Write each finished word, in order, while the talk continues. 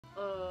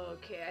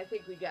Okay, I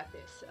think we got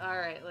this.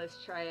 Alright,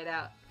 let's try it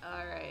out.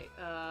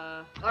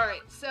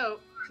 Alright, so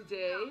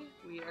today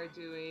we are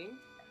doing,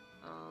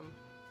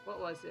 what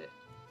was it?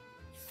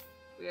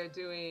 We are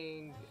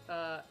doing,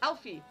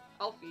 Alfy's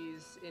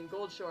in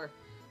Goldshore,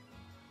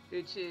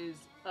 which is,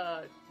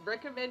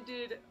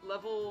 recommended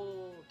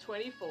level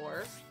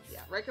 24. Yeah,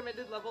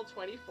 recommended level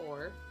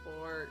 24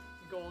 for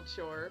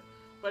Goldshore.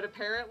 But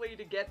apparently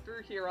to get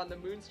through here on the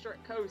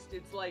Moonstruck Coast,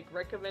 it's like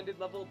recommended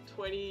level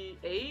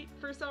 28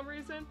 for some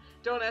reason.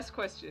 Don't ask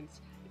questions.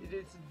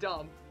 It's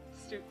dumb.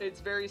 It's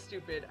very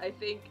stupid. I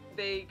think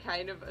they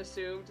kind of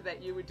assumed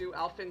that you would do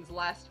Alfyn's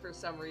last for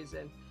some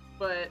reason.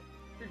 But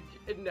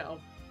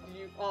no.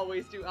 You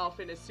always do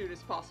Alfyn as soon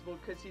as possible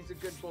because he's a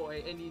good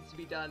boy and needs to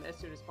be done as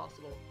soon as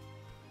possible.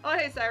 Oh,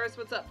 hey Cyrus,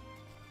 what's up?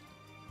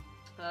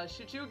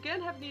 Should you again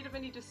have need of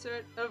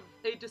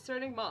a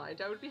discerning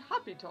mind, I would be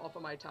happy to offer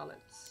my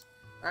talents.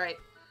 Alright,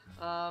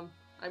 I'm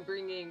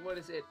bringing, what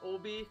is it,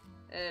 Olby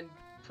and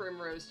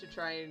Primrose to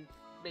try and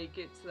make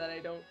it so that I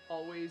don't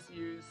always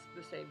use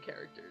the same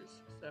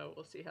characters. So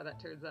we'll see how that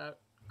turns out,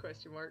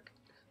 question mark.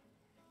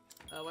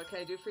 What can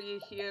I do for you?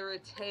 Hear a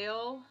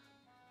tale?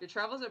 Your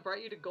travels have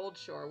brought you to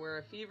Goldshore, where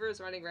a fever is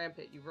running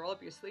rampant. You roll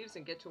up your sleeves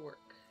and get to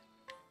work.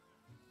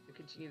 To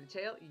continue the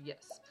tale?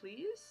 Yes,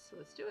 please.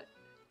 Let's do it.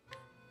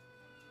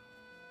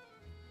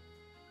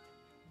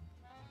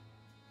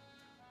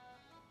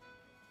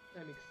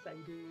 I'm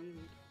excited.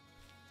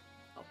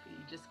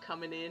 Alfy just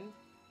coming in.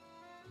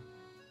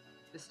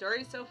 The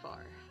story so far.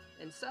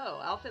 And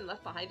so, Alfyn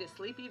left behind his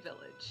sleepy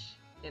village,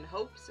 in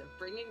hopes of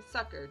bringing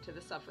succor to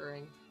the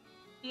suffering.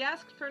 He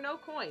asked for no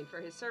coin for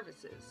his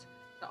services,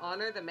 to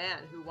honor the man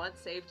who once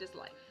saved his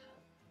life.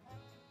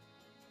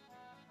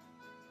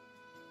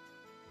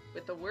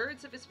 With the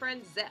words of his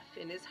friend Zeph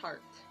in his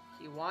heart,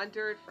 he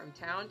wandered from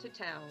town to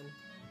town,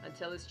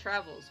 until his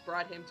travels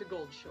brought him to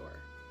Goldshore.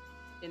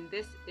 In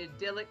this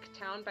idyllic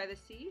town by the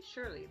sea,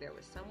 surely there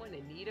was someone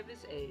in need of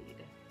his aid.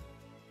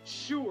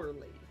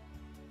 Surely.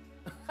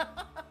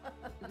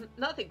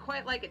 Nothing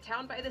quite like a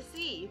town by the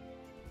sea.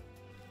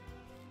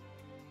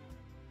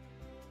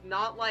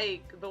 Not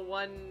like the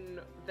one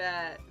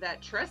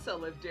that Tressa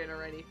lived in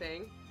or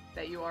anything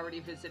that you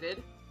already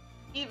visited.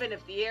 Even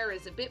if the air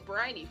is a bit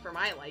briny for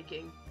my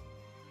liking.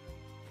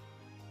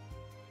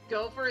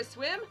 Go for a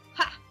swim?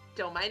 Ha!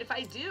 Don't mind if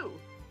I do.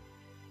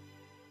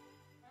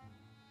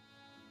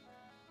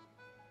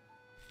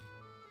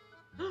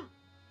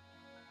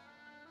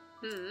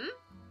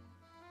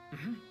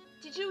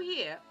 Did you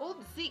hear? Old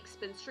Zeke's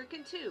been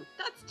stricken too.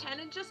 That's 10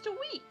 in just a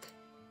week.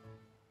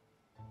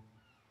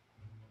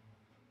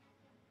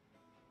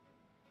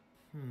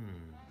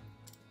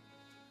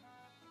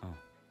 Oh.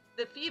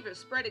 The fever's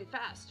spreading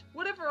fast.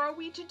 Whatever are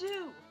we to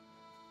do?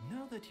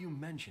 Now that you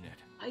mention it.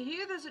 I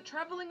hear there's a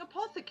traveling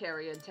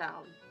apothecary in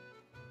town.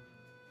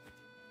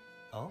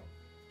 Oh?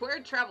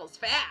 Word travels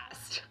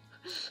fast.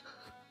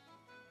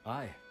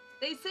 Aye.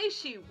 They say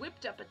she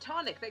whipped up a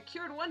tonic that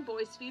cured one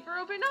boy's fever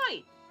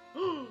overnight.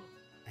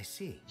 I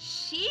see.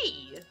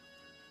 She?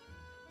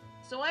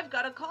 So I've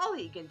got a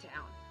colleague in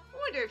town. I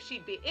wonder if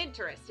she'd be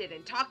interested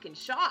in talking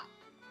shop.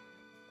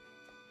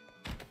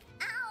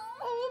 Ow!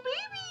 Oh,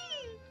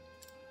 baby!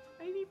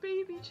 Tiny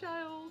baby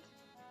child.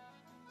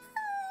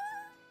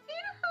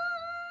 It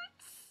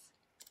hurts!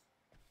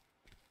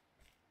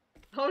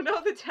 Oh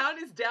no, the town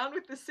is down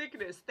with the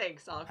sickness.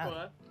 Thanks,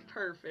 Aqua.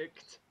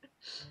 Perfect.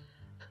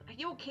 Are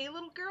you okay,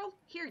 little girl?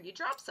 Here, you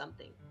dropped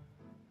something.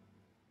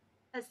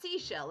 A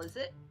seashell, is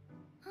it?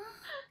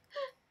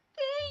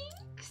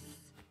 Thanks!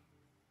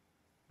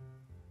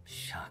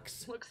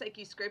 Shucks. Looks like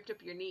you scraped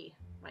up your knee.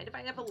 Mind if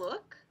I have a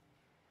look?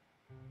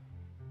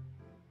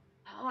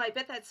 Oh, I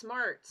bet that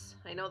smarts.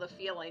 I know the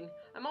feeling.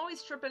 I'm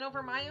always tripping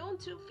over my own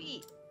 2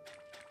 feet.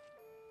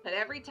 But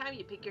every time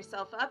you pick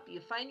yourself up, you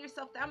find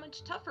yourself that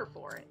much tougher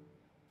for it.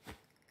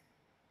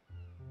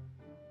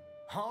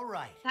 All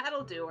right.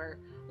 That'll do her.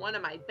 One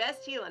of my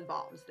best healing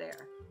balms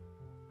there.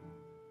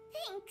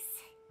 Thanks.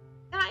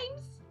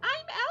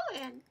 I'm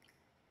Ellen.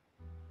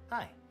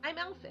 Hi. I'm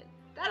Alfyn.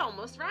 That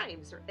almost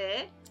rhymes.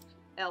 Eh?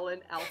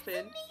 Ellen,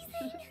 Alfyn.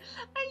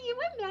 Are you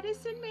a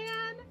medicine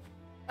man?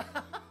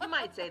 You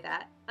might say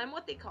that. I'm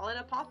what they call an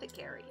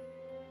apothecary.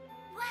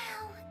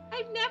 Wow.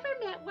 I've never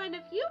met one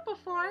of you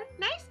before.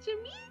 Nice to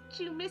meet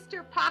you,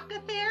 Mr.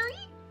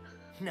 Pockethary.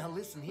 Now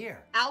listen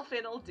here.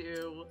 Alfyn'll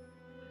do.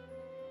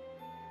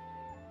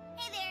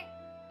 Hey there.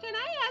 Can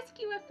I ask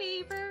you a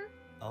favor?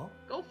 Oh?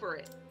 Go for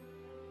it.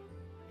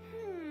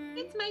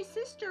 It's my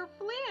sister,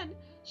 Flynn.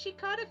 She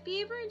caught a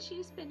fever and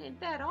she's been in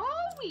bed all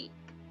week.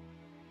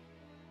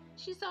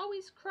 She's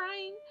always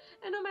crying,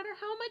 and no matter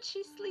how much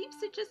she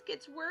sleeps, it just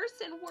gets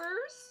worse and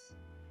worse.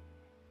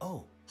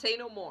 Oh. Say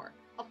no more.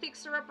 I'll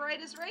fix her up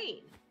right as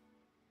rain.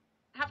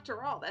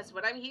 After all, that's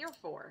what I'm here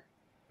for.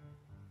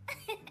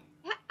 Our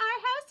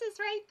house is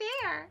right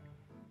there.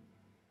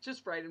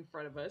 Just right in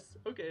front of us.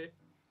 Okay.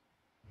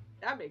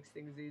 That makes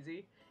things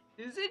easy.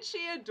 Isn't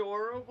she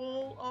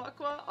adorable,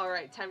 Aqua?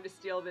 Alright, time to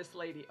steal this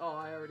lady. Oh,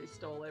 I already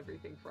stole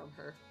everything from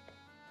her.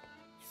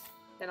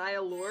 Can I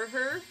allure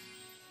her?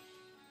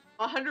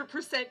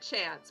 100%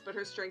 chance, but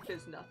her strength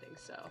is nothing,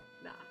 so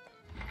nah.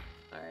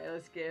 Alright,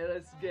 let's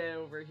get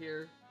over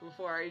here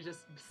before I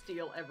just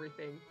steal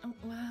everything. Oh,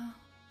 well...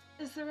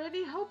 Is there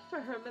any hope for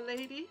her,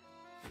 milady?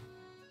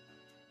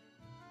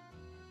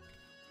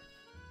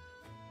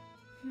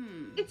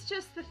 It's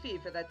just the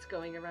fever that's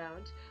going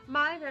around.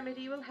 My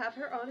remedy will have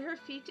her on her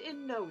feet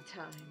in no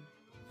time.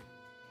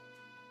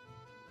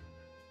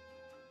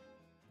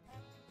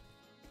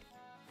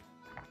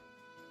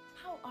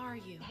 How are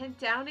you? And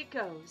down it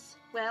goes.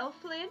 Well,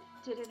 Flynn,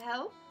 did it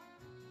help?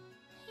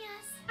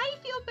 Yes. I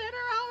feel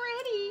better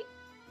already.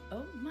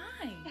 Oh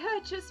my!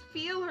 Just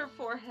feel her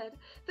forehead.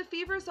 The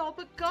fever's all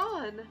but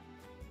gone.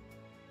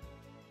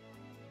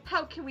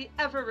 How can we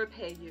ever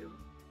repay you?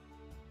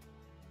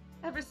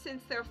 Ever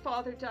since their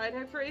father died,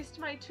 I've raised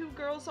my 2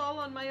 girls all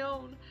on my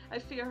own. I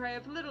fear I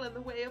have little in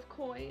the way of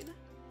coin.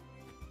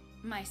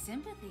 My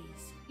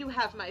sympathies. You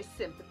have my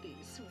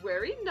sympathies.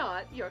 Worry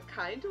not, your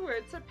kind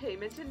words are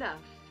payment enough.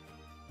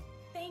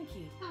 Thank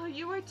you. Oh,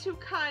 you are too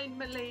kind,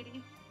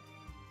 milady.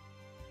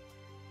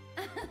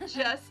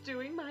 Just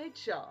doing my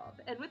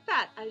job, and with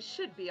that, I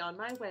should be on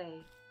my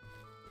way.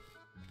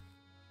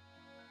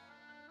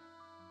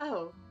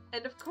 Oh,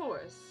 and of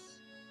course,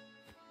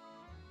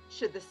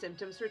 should the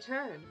symptoms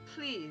return,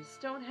 please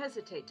don't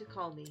hesitate to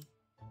call me.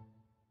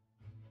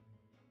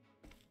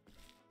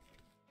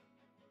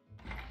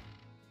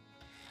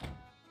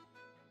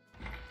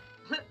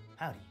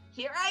 Howdy.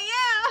 Here I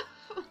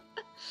am!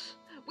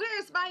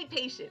 Where's my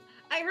patient?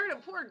 I heard a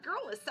poor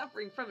girl is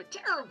suffering from a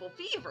terrible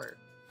fever.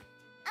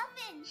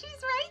 Alfyn!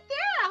 She's right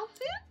there,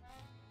 Alfyn!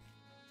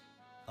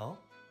 Oh?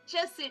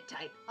 Just sit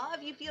tight. I'll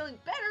have you feeling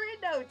better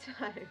in no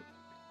time.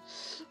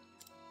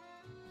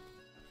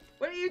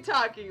 What are you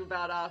talking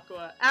about,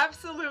 Aqua?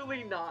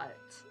 Absolutely not.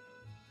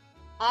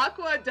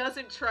 Aqua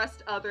doesn't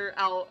trust other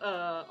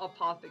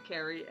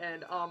apothecary,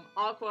 and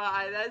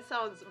Aqua, that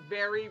sounds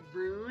very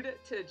rude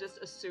to just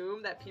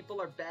assume that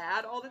people are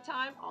bad all the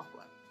time.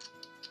 Aqua.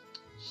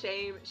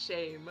 Shame,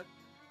 shame.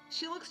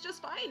 She looks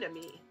just fine to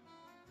me.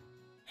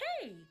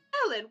 Hey!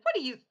 Ellen, what are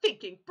you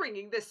thinking,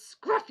 bringing this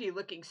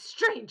scruffy-looking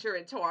stranger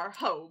into our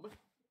home?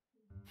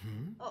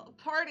 Oh,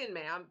 pardon,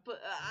 ma'am,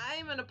 but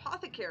I'm an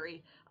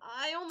apothecary.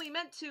 I only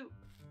meant to...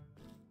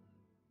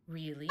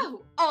 Really?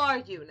 Oh, are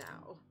you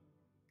now?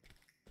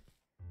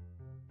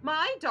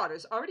 My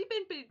daughter's already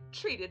been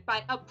treated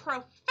by a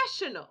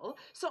professional,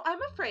 so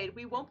I'm afraid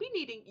we won't be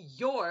needing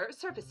your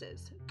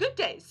services. Good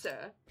day,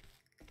 sir.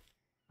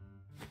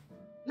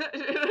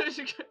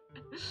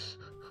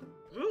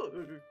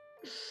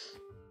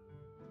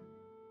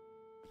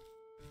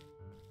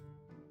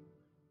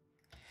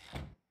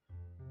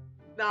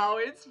 No,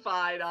 it's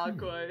fine,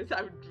 Aqua.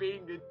 I'm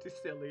being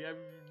silly. I'm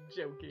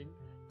joking.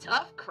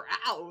 Tough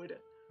crowd.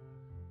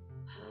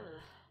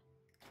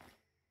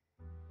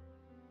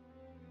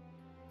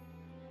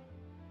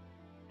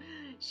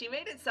 She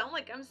made it sound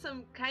like I'm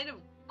some kind of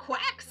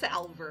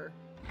quacksalver.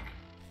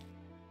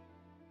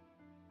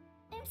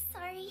 I'm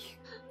sorry.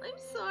 I'm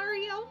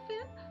sorry,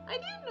 Alfyn. I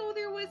didn't know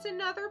there was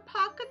another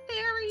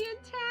apothecary in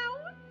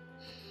town.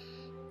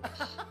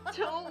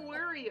 Don't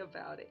worry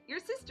about it. Your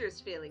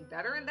sister's feeling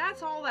better, and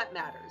that's all that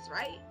matters,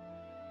 right?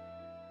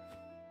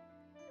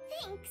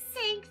 Thanks.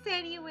 Thanks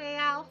anyway,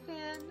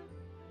 Alfyn.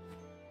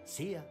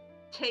 See ya.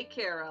 Take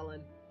care,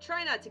 Ellen.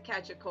 Try not to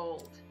catch a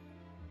cold.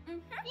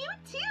 Mm-hmm. You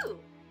too.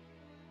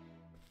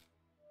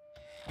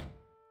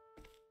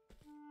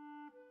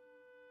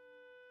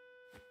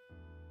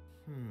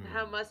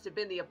 That must have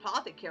been the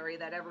apothecary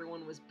that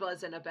everyone was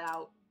buzzing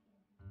about.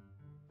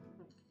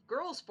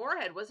 Girl's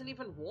forehead wasn't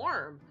even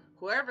warm.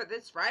 Whoever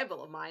this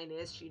rival of mine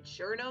is, she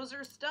sure knows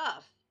her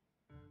stuff.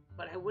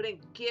 But I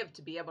wouldn't give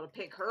to be able to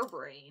pick her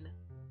brain.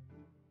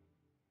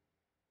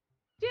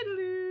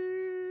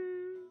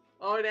 Diddaloo.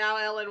 Oh, now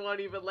Ellen won't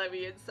even let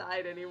me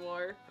inside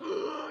anymore.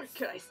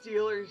 Can I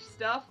steal her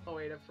stuff? Oh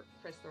wait, I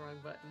pressed the wrong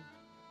button.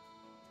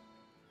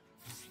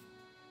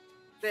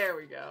 There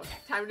we go.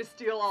 Time to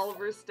steal all of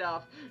her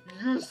stuff.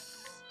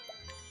 Yes!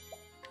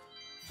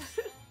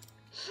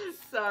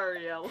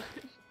 Sorry, Ellen.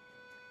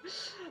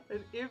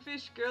 An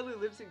impish girl who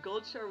lives in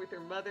Goldshore with her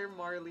mother,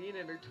 Marlene,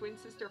 and her twin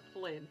sister,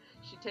 Flynn.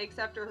 She takes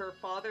after her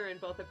father in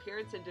both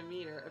appearance and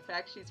demeanor, a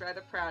fact she's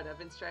rather proud of,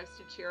 and strives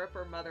to cheer up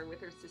her mother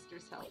with her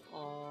sister's help.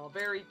 Aw,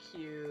 very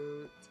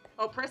cute.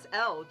 Oh, press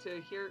L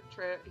to hear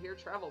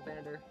Travel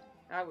Banner.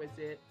 That was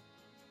it.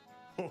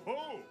 Ho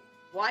ho!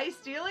 Why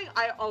stealing?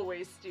 I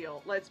always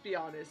steal. Let's be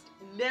honest.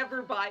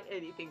 Never buy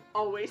anything.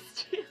 Always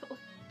steal.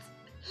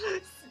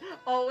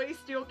 Always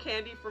steal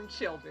candy from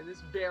children. It's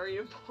very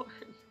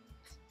important.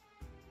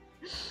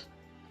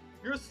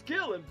 Your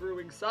skill in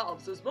brewing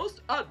salves is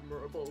most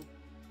admirable.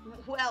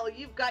 Well,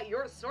 you've got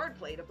your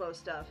swordplay to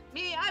boast of.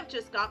 Me, I've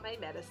just got my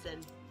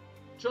medicine.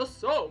 Just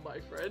so, my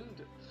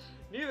friend.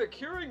 Neither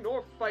curing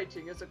nor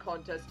fighting is a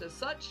contest as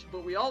such,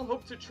 but we all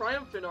hope to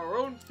triumph in our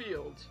own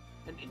field.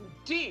 And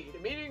indeed,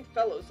 meeting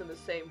fellows in the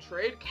same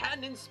trade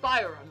can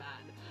inspire a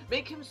man,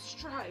 make him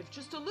strive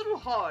just a little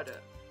harder.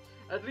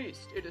 At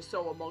least, it is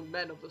so among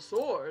men of the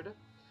sword.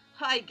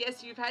 I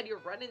guess you've had your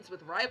run-ins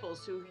with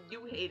rivals who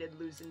you hated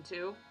losing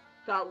to.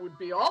 That would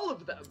be all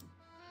of them.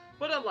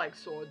 But unlike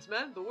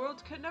swordsmen, the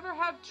world can never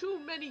have too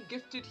many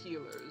gifted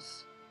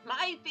healers.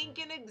 My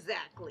thinking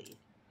exactly.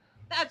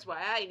 That's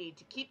why I need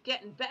to keep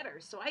getting better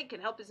so I can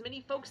help as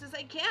many folks as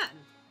I can.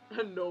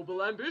 A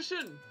noble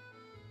ambition.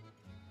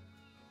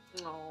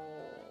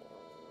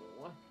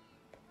 Oh.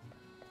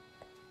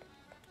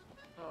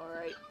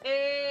 Alright.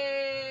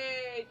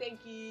 Hey!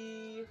 Thank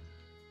you.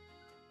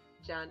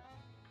 John.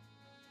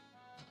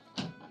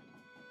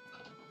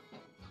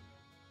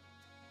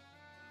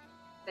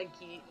 Thank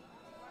you.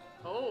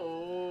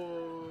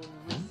 Oh,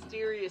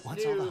 mysterious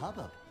What's all new... the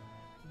hubbub?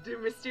 The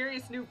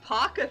mysterious new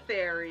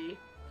Apothecary.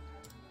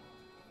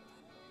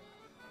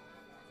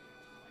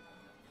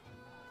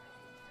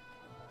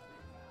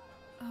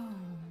 Oh,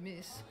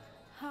 miss,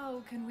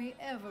 how can we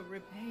ever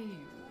repay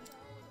you?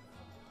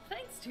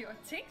 Thanks to your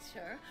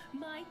tincture,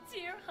 my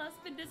dear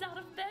husband is out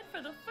of bed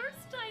for the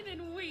first time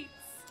in weeks.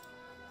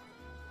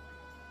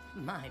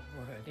 My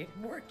word, it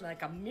worked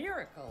like a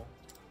miracle.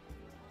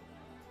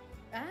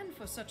 And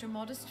for such a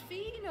modest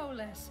fee, no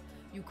less.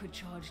 You could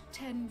charge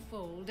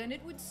tenfold and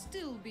it would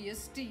still be a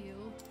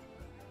steal.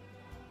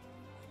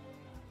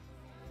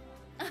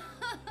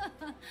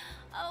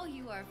 Oh,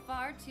 you are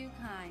far too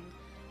kind.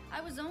 I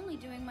was only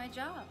doing my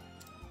job.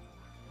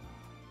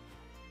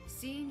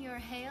 Seeing your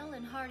hale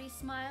and hearty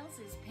smiles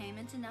is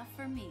payment enough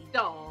for me.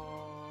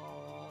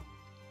 Aww.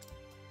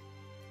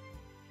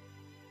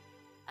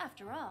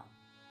 After all,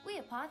 we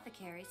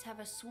apothecaries have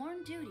a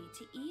sworn duty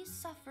to ease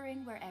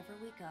suffering wherever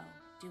we go,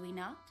 do we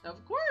not?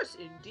 Of course,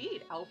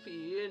 indeed,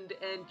 Alfy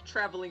and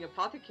traveling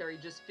apothecary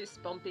just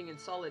fist bumping in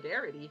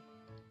solidarity.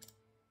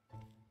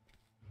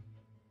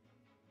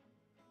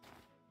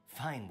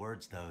 Fine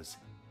words, those.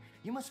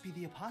 You must be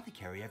the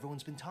apothecary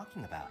everyone's been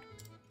talking about.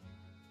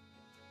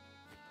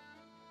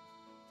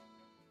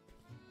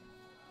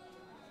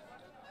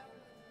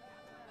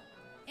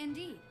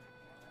 Indeed.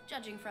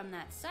 Judging from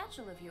that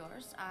satchel of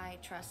yours, I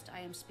trust I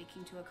am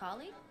speaking to a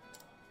colleague?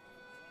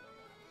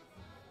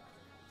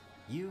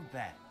 You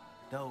bet.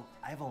 Though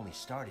I've only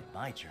started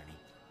my journey.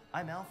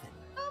 I'm Alfyn.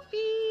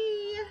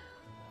 Alfy!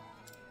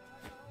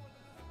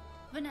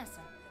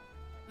 Vanessa.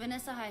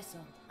 Vanessa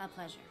Heisel, a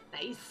pleasure.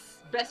 Nice.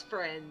 Best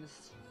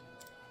friends.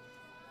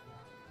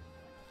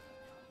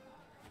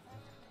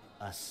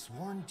 A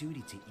sworn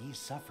duty to ease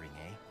suffering,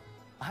 eh?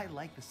 I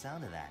like the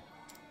sound of that.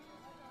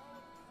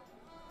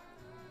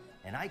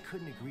 And I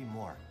couldn't agree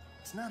more.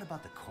 It's not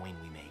about the coin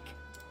we make.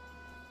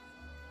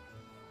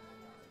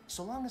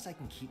 So long as I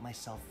can keep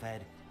myself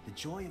fed, the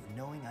joy of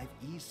knowing I've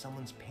eased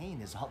someone's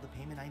pain is all the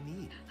payment I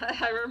need.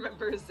 I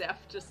remember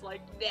Zeph just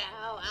like,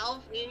 no,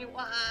 Alfy,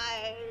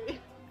 why?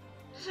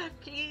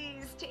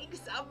 Please, take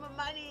some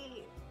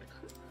money.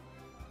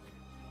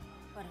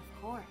 But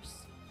of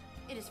course,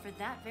 it is for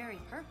that very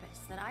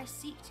purpose that I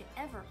seek to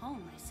ever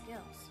hone my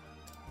skills.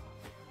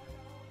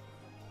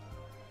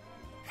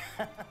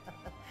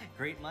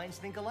 Great minds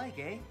think alike,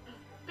 eh?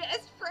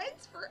 Best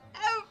friends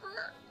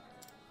forever.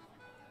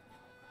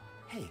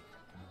 Hey,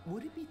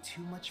 would it be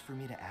too much for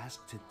me to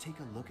ask to take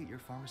a look at your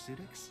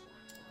pharmaceutics?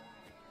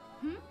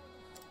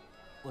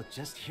 Well,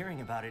 just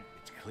hearing about it,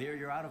 it's clear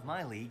you're out of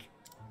my league.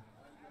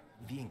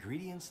 The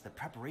ingredients, the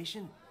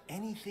preparation,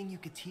 anything you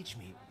could teach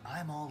me,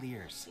 I'm all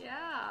ears.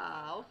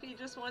 Yeah, Alfy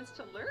just wants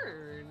to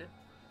learn.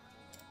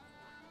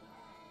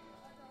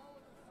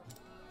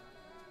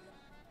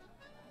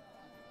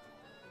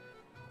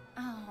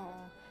 Oh,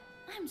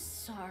 I'm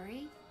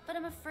sorry, but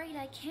I'm afraid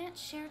I can't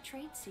share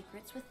trade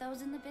secrets with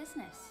those in the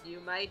business. You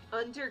might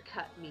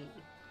undercut me.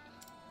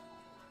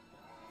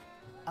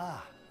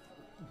 Ah,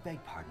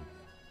 beg pardon.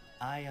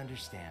 I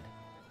understand.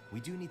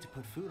 We do need to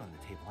put food on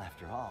the table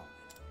after all.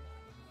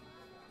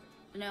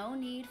 No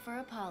need for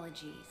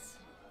apologies.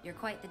 You're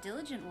quite the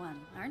diligent one,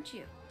 aren't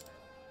you?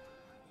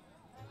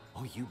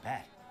 Oh, you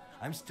bet.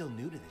 I'm still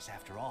new to this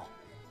after all.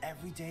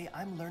 Every day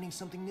I'm learning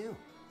something new.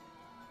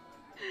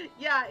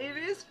 Yeah, it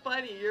is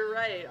funny. You're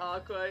right,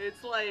 Aqua.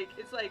 It's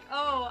like,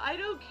 oh, I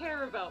don't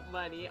care about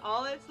money.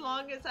 All as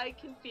long as I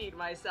can feed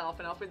myself.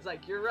 And Alfyn's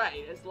like, you're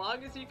right. As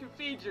long as you can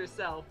feed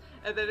yourself.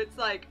 And then it's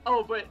like,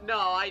 oh, but no,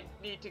 I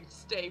need to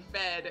stay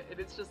fed. And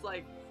it's just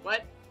like,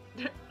 what?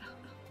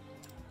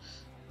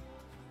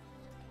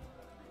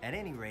 At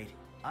any rate,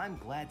 I'm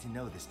glad to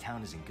know this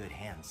town is in good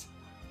hands.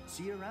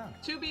 See you around.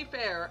 To be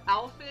fair,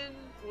 Alfyn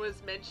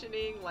was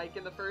mentioning, like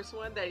in the first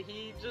one, that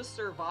he just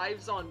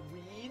survives on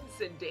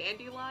weeds and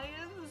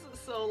dandelions.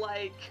 So,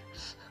 like,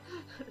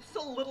 it's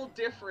a little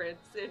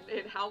difference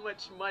in how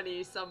much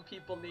money some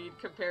people need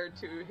compared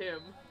to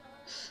him.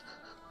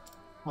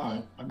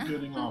 Hi, I'm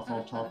getting off.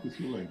 I'll talk with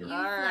you later. You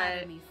All flatter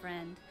right. me,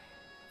 friend.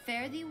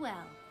 Fare thee well.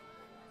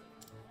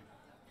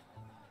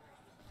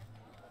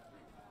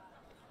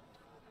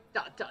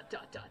 Dot, dot,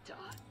 dot, dot,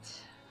 dot.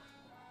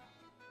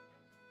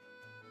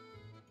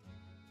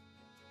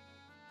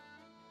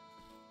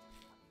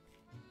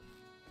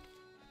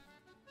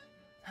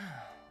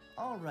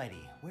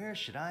 Alrighty, where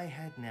should I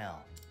head now?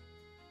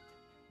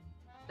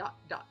 Dot,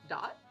 dot,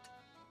 dot.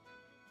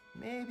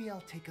 Maybe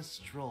I'll take a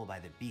stroll by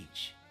the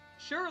beach.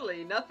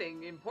 Surely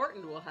nothing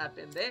important will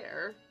happen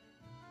there.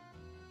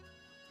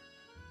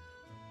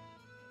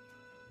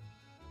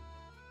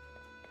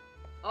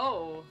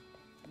 Oh,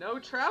 no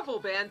travel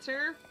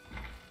banter.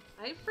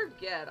 I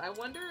forget. I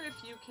wonder if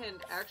you can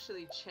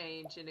actually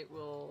change and it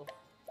will...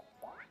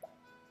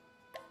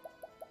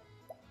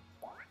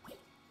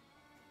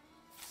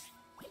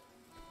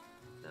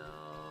 No.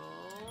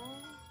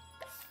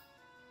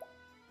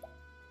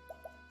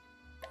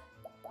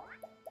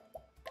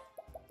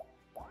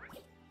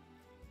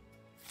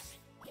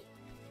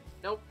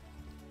 Nope.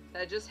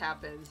 That just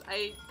happens.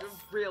 I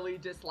really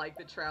dislike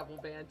the travel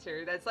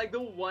banter. That's like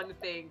the one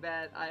thing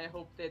that I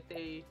hope that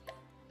they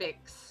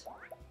fix.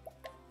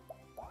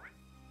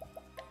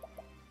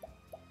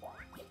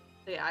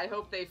 Yeah, I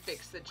hope they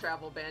fix the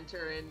travel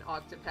banter in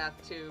Octopath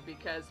 2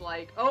 because,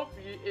 like, oh,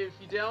 if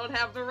you don't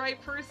have the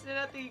right person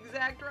at the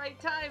exact right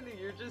time, then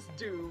you're just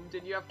doomed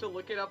and you have to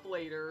look it up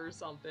later or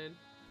something.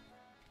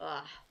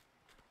 Ugh.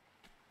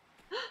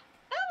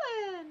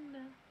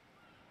 Ellen!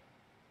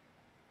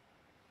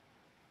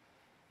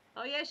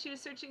 Oh yeah, she was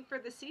searching for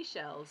the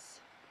seashells.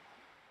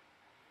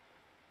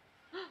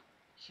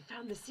 She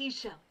found the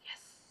seashell, yes!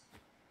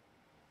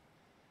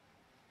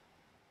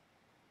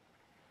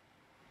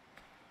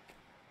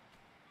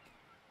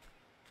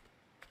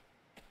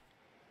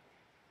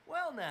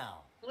 Well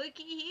now.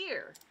 Looky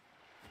here.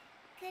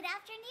 Good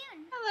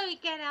afternoon. Hello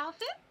again,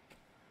 Alfyn.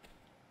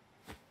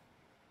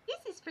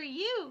 This is for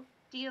you.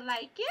 Do you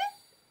like it?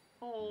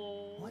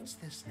 Oh. What's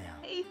this now?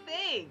 Hey,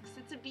 thanks.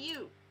 It's a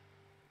beaut.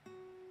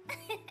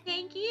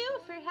 Thank you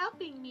for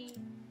helping me.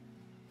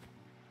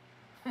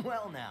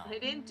 Well now. I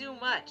didn't do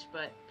much,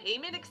 but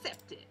payment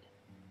accepted.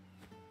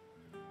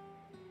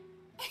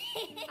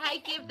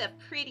 I give the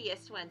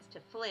prettiest ones to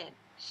Flynn.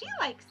 She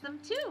likes them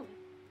too.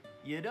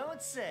 You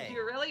don't say.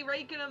 You're really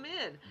raking them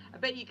in. I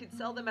bet you could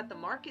sell them at the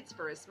markets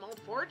for a small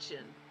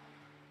fortune.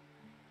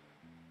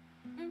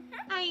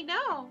 I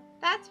know.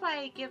 That's why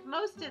I give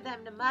most of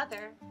them to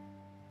Mother.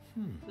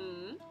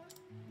 Hmm?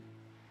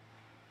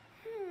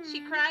 She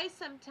cries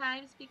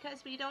sometimes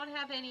because we don't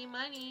have any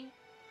money.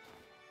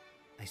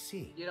 I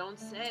see. You don't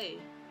say.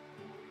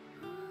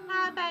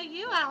 How about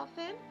you,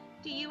 Alfyn?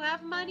 Do you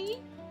have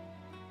money?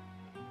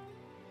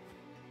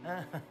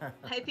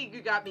 I think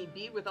you got me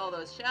beat with all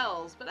those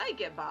shells, but I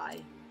get by.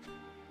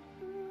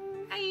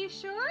 Are you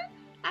sure?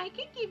 I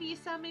can give you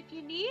some if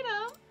you need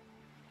them.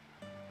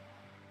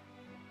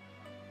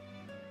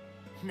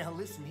 Now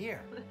listen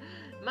here.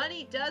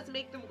 Money does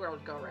make the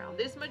world go round.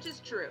 This much is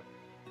true.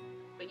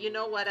 But you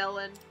know what,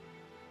 Ellen?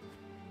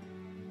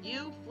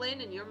 You,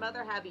 Flynn, and your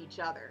mother have each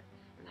other.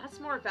 And that's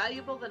more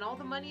valuable than all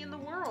the money in the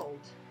world.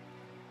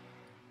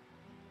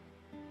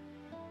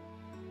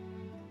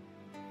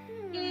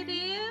 It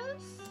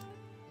is?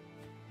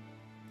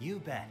 You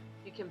bet.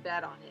 You can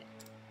bet on it.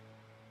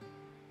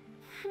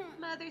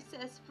 Mother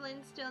says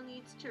Flynn still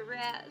needs to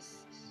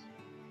rest.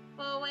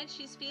 Well, when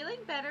she's feeling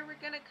better, we're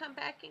gonna come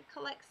back and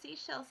collect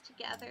seashells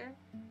together.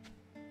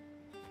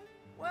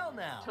 Well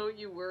now. Don't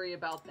you worry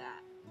about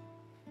that.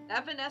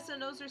 That Vanessa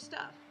knows her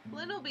stuff.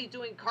 Flynn will be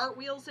doing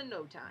cartwheels in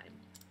no time.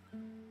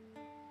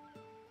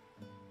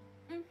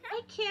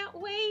 I can't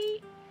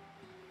wait.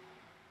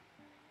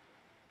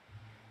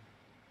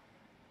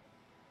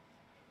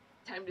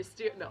 Time to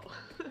steal. No.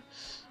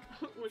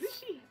 What does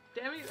she?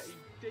 Damn it!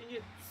 Dang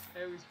it!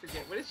 I always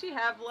forget. What does she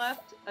have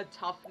left? A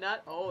tough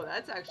nut. Oh,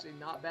 that's actually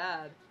not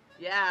bad.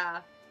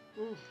 Yeah.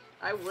 Oof.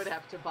 I would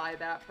have to buy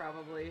that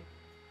probably.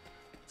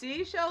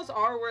 Seashells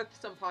are worth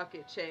some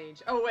pocket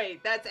change. Oh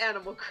wait, that's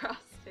Animal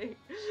Crossing,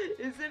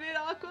 isn't it,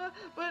 Aqua?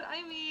 But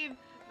I mean,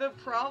 the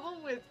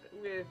problem with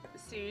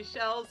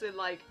seashells in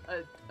like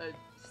a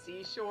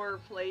seashore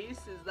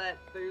place is that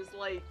there's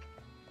like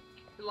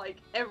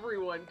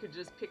everyone could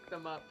just pick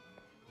them up.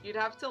 You'd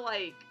have to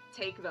like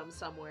take them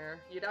somewhere.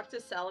 You'd have to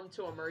sell them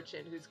to a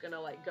merchant who's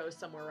gonna like go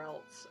somewhere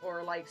else,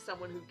 or like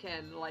someone who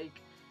can like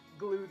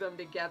glue them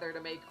together to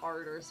make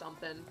art or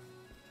something.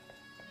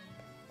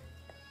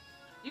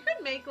 You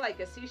could make like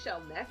a seashell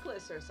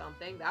necklace or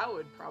something. That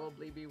would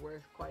probably be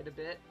worth quite a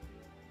bit.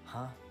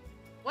 Huh?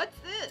 What's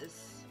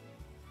this?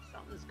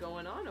 Something's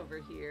going on over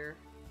here.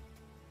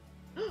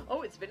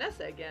 Oh, it's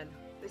Vanessa again.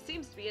 There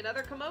seems to be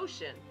another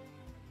commotion.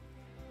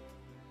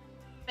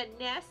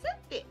 Vanessa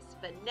this,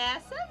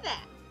 Vanessa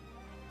that.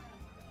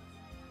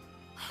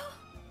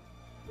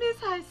 Miss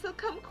Heisel,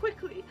 come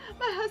quickly.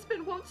 My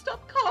husband won't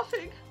stop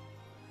coughing.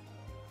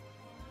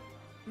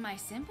 My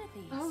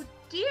sympathies. Oh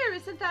dear,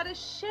 isn't that a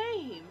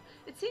shame?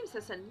 It seems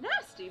there's a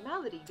nasty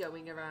malady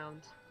going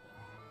around.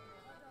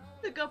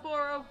 The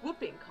Gabora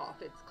whooping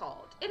cough, it's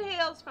called. It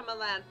hails from a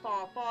land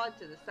far, far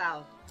to the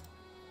south.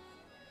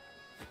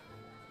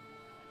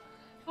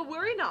 But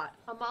worry not,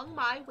 among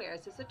my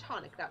wares is a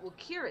tonic that will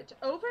cure it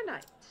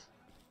overnight.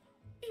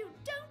 You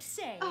don't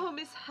say! Oh,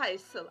 Miss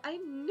Heisel, I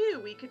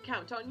knew we could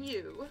count on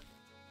you.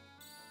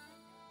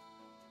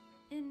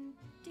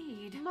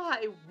 Indeed.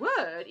 My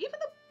word, even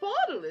the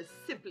bottle is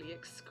simply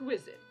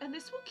exquisite, and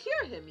this will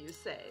cure him, you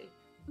say?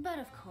 But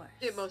of course.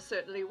 It most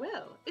certainly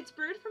will. It's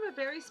brewed from a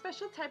very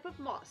special type of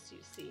moss, you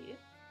see.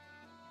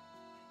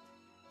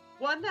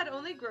 one that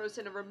only grows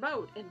in a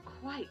remote and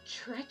quite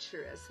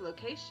treacherous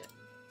location.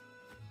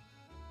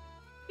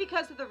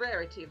 Because of the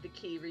rarity of the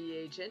key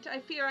reagent, I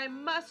fear I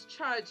must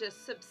charge a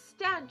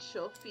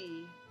substantial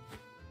fee.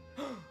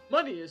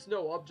 Money is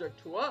no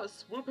object to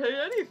us. We'll pay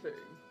anything.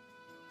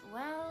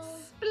 Well,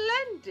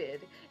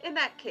 Splendid! In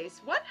that case,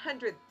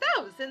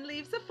 100,000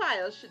 leaves a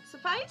file should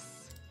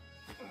suffice.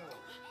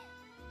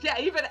 Yeah,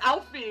 even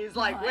Alfy's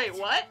like, What? wait,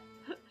 what?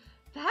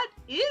 That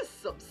is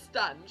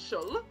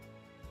substantial.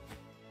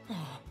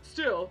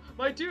 Still,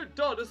 my dear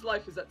daughter's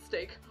life is at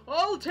stake.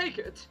 I'll take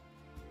it.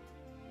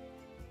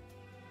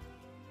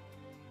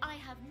 I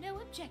have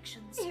no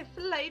objections. If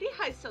Lady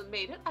Heisel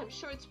made it, I'm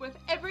sure it's worth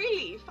every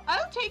leaf.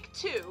 I'll take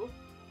 2.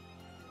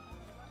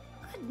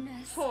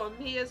 Goodness. For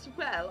me as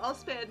well. I'll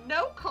spare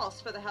no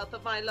cost for the health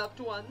of my loved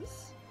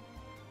ones.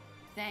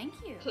 Thank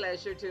you.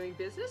 Pleasure doing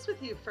business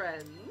with you,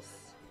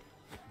 friends.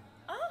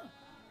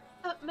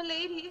 Oh,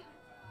 Milady,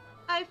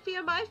 I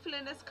fear my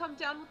Flynn has come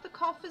down with the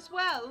cough as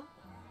well.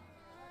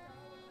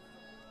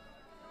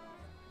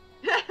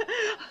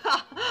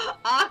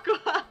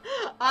 Aqua!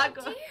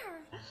 Aqua! oh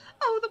dear.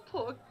 Oh, the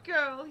poor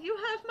girl. You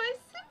have my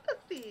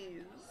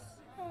sympathies.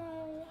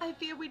 Oh. I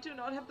fear we do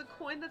not have the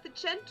coin that the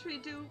gentry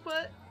do,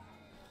 but...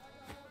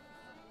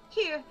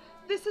 Here,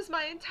 this is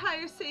my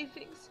entire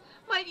savings.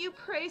 Might you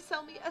pray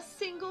sell me a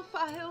single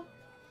file?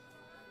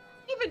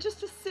 Even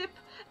just a sip.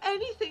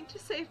 Anything to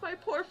save my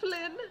poor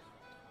Flynn.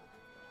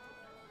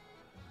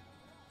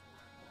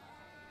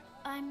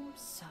 I'm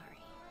sorry.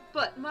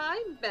 But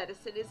my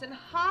medicine is in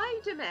high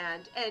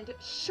demand and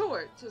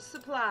short of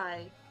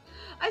supply.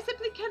 I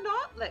simply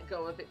cannot let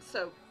go of it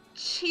so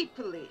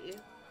cheaply.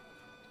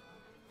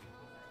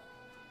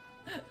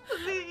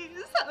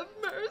 Please have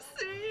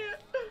mercy.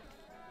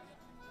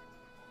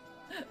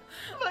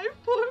 My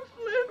poor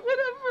Flynn,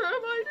 whatever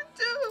am I to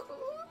do?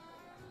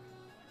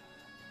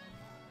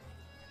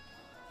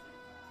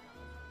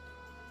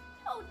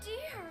 Oh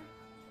dear.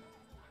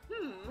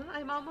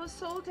 I'm almost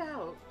sold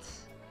out.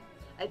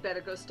 I'd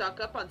better go stock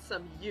up on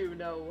some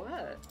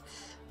you-know-what.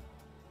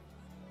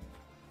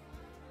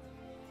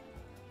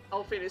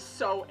 Alfyn is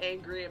so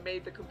angry it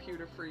made the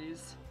computer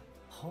freeze.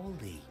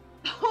 Holy.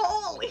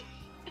 Holy!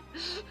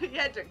 He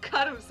had to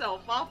cut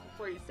himself off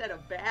before he said a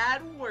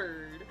bad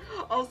word.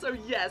 Also,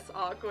 yes,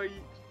 Aqua,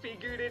 you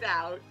figured it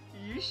out.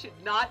 You should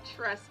not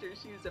trust her.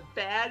 She was a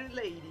bad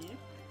lady.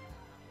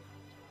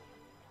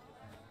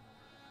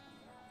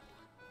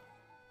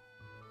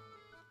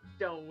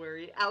 Don't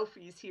worry,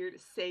 Alfie's here to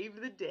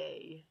save the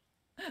day.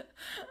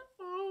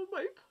 Oh,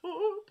 my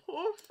poor,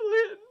 poor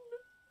Flynn.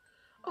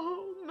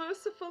 Oh,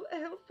 merciful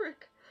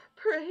Aelfric,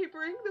 pray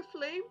bring the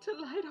flame to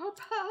light our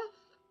path.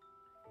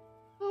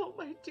 Oh,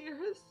 my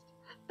dearest,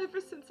 ever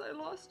since I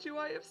lost you,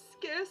 I have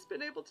scarce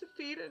been able to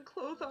feed and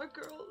clothe our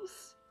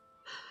girls.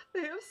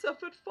 They have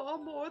suffered far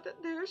more than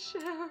their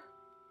share.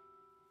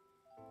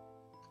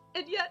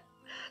 And yet,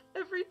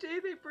 every day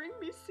they bring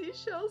me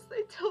seashells,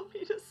 they tell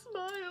me to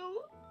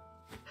smile.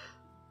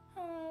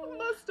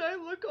 Must I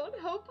look on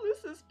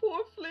helpless as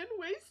poor Flynn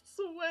wastes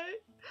away?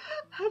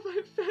 Have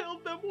I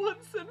failed them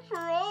once and for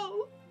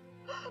all?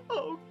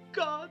 Oh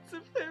gods,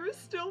 if there is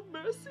still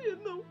mercy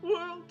in the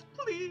world,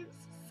 please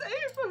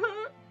save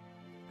her.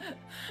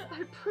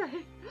 I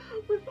pray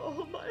with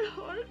all my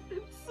heart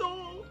and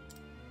soul.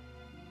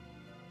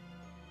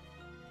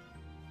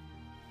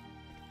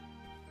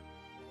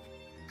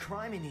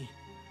 Criminy.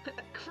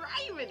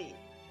 Criminy!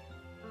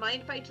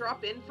 Mind if I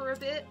drop in for a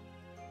bit?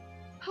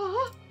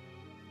 Huh?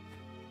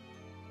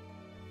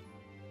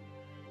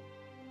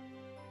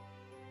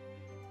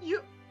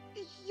 You're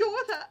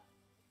that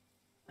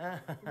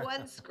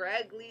one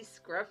scraggly,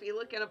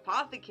 scruffy-looking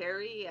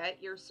apothecary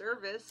at your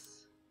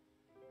service.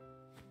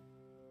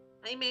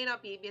 I may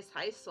not be Miss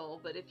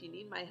Heisel, but if you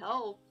need my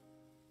help,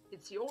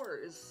 it's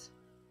yours.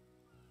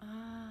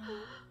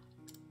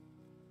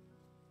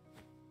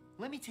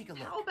 Let me take a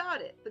look. How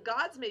about it? The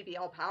gods may be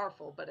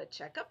all-powerful, but a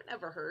checkup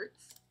never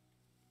hurts.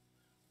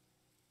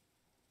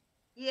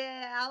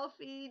 Yeah,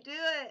 Alfie, do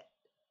it!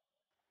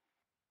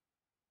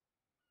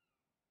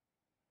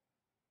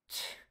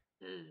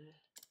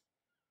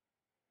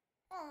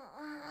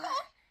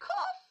 Cough,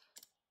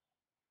 cough!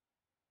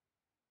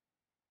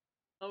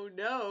 Oh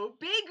no,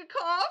 big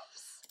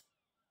coughs!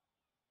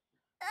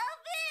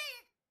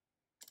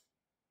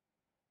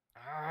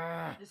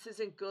 This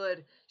isn't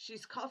good.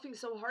 She's coughing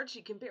so hard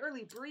she can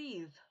barely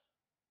breathe.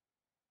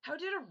 How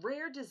did a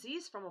rare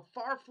disease from a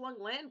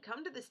far-flung land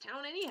come to this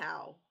town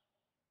anyhow?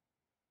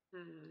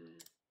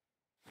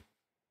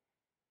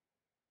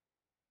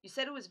 You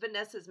said it was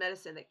Vanessa's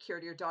medicine that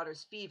cured your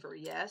daughter's fever,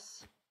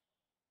 yes?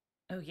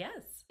 Oh,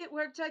 yes. It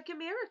worked like a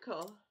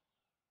miracle.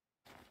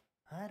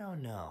 I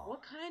don't know.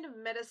 What kind of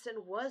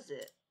medicine was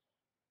it?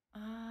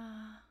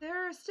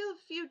 There are still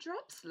a few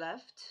drops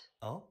left.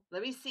 Oh?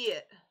 Let me see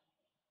it.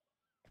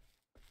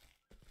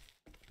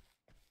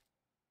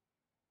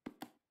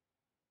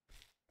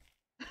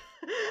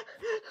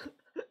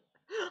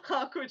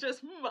 Aqua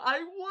just,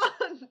 I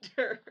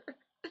wonder.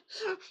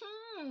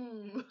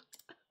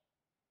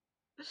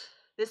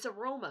 This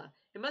aroma,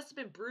 It must have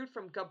been brewed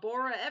from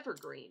Gabora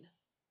evergreen.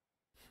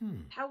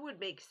 That would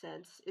make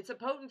sense. It's a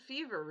potent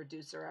fever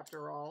reducer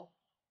after all.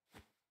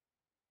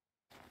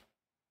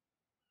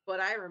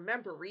 But I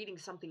remember reading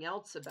something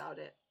else about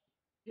it.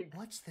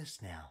 What's this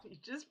now? He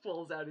just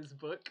pulls out his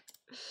book.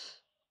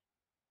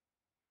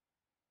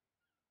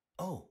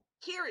 Oh.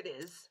 Here it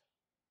is.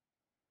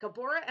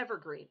 Gabora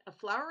evergreen, a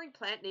flowering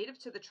plant native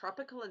to the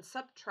tropical and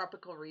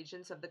subtropical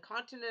regions of the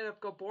continent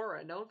of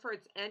Gabora, known for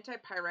its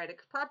antipyretic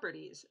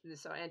properties.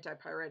 So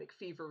antipyretic,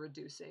 fever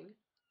reducing.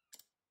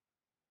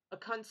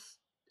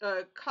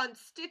 A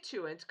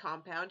constituent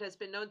compound has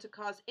been known to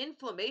cause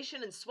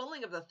inflammation and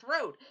swelling of the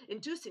throat,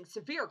 inducing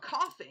severe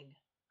coughing.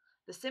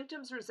 The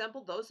symptoms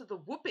resemble those of the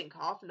whooping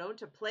cough known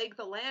to plague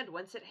the land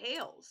whence it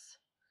hails.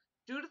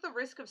 Due to the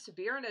risk of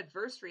severe and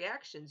adverse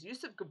reactions,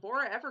 use of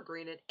Gabora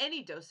evergreen at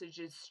any dosage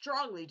is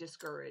strongly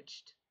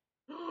discouraged.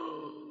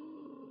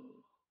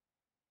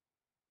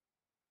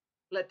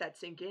 Let that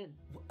sink in.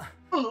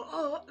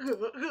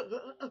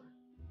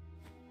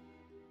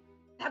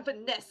 That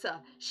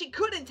Vanessa, she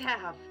couldn't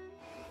have.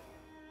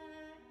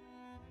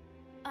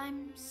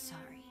 I'm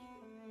sorry.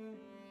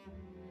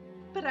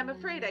 But I'm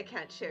afraid I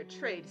can't share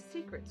trade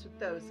secrets with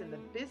those in the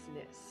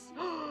business.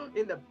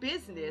 In the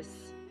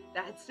business?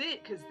 That's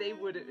it, because they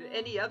would,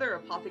 any other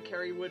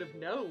apothecary would have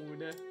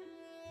known.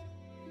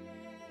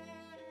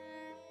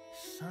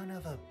 Son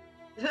of a...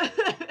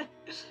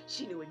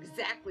 She knew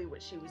exactly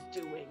what she was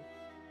doing.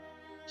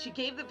 She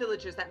gave the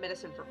villagers that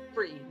medicine for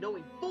free,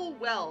 knowing full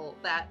well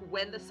that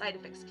when the side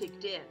effects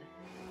kicked in.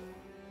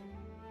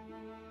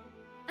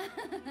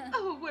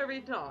 Oh,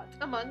 worry not.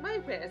 Among my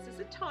wares is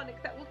a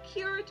tonic that will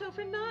cure it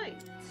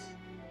overnight.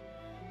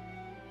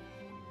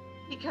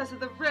 Because of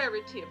the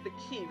rarity of the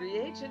key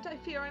reagent, I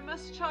fear I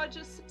must charge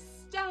a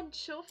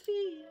substantial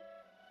fee.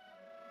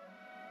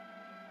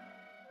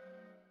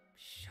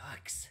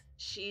 Shucks.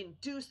 She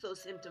induced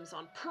those symptoms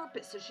on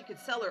purpose so she could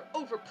sell her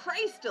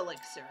overpriced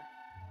elixir.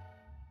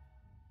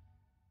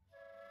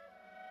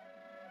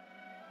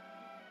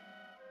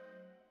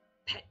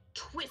 That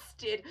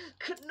twisted,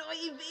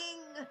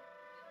 conniving...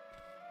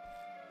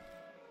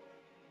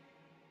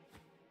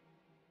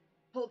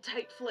 Hold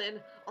tight, Flynn.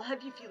 I'll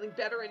have you feeling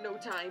better in no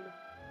time.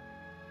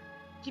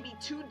 Give me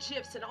 2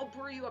 gifs and I'll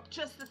brew you up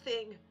just the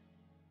thing.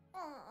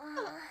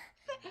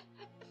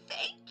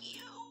 Thank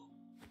you.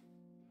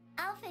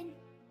 Alfyn.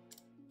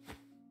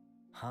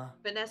 Huh?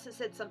 Vanessa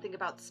said something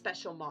about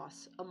special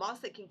moss. A moss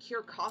that can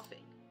cure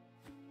coughing.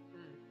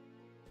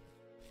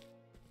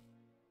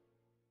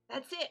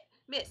 That's it.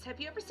 Miss,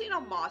 have you ever seen a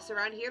moss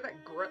around here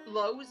that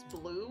glows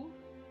blue?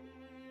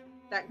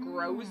 That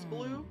grows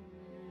blue?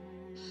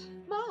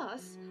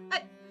 Moss?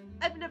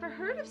 I've never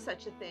heard of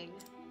such a thing.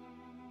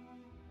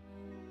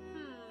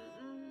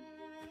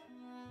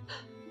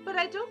 But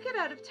I don't get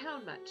out of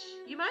town much.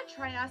 You might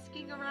try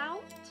asking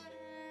around?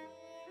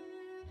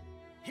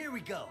 Here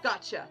we go.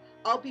 Gotcha.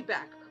 I'll be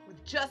back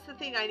with just the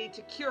thing I need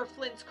to cure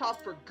Flynn's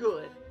cough for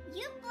good.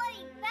 You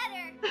bloody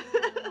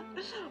better.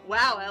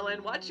 Wow,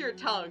 Ellen, watch your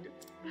tongue.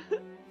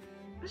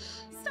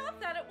 Stop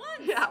that at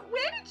once! Yeah,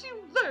 where did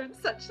you learn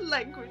such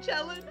language,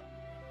 Ellen?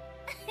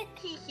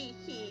 Hee hee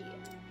hee.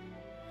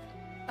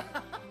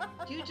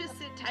 You just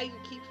sit tight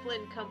and keep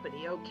Flynn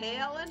company, okay,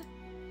 Ellen?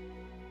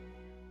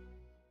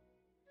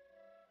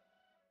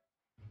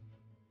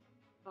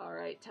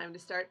 Alright, time to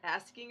start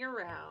asking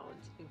around.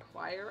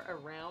 Inquire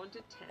around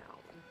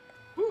town.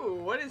 Ooh,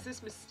 what is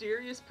this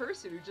mysterious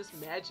person who just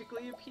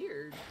magically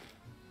appeared?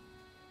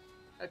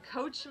 A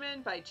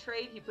coachman by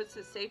trade, he puts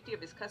the safety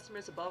of his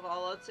customers above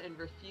all else and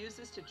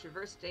refuses to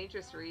traverse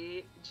dangerous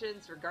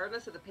regions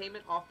regardless of the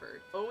payment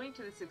offered. Owing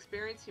to this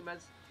experience, he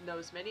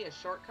knows many a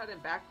shortcut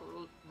and back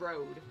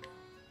road.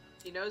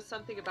 He knows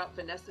something about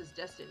Vanessa's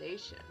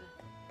destination.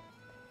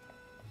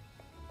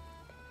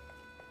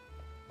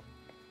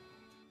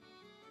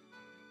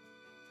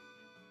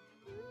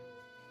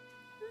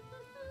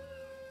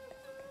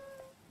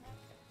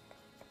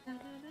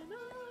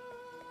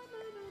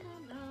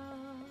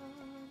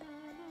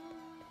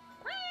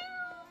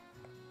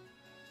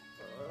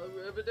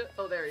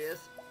 Oh, there he is.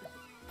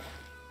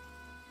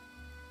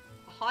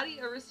 A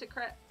haughty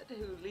aristocrat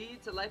who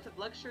leads a life of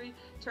luxury,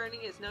 turning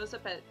his nose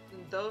up at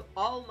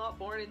all not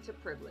born into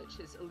privilege.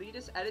 His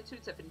elitist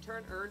attitudes have in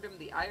turn earned him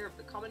the ire of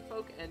the common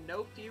folk and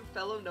no few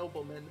fellow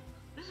noblemen.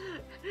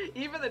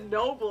 Even the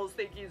nobles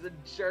think he's a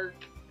jerk.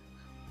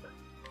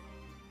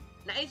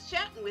 Nice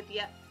chatting with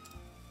ya.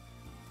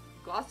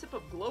 Gossip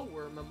of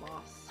glowworm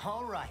moss.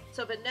 All right.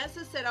 So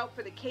Vanessa set out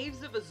for the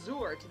caves of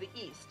Azure to the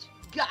east.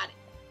 Got it.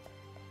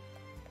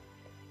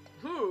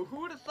 Who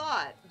would have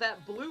thought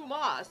that blue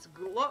moss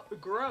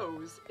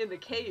grows in the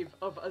cave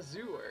of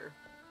Azure?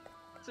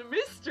 It's a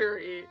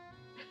mystery.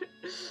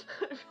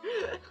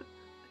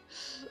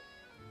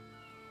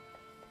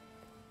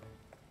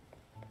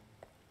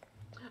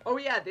 Oh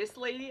yeah, this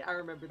lady. I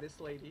remember this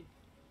lady.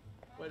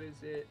 What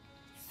is it?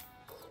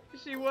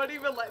 She won't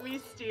even let me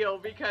steal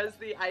because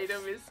the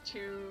item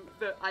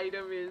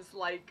is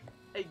like,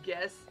 I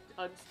guess,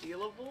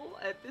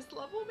 unstealable at this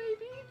level,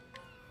 maybe?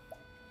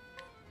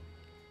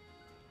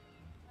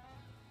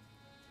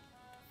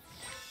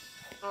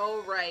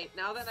 Oh right.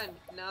 Now that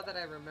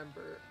I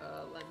remember,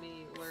 let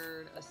me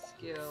learn a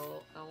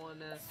skill. I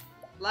wanna.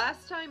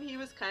 Last time he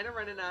was kind of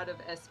running out of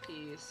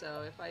SP,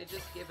 so if I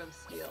just give him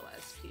Steel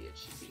SP, it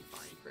should be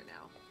fine for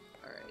now.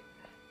 All right.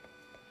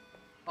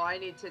 Oh, I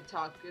need to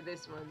talk.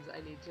 This one's.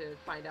 I need to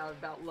find out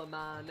about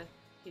Laman.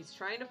 He's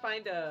trying to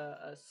find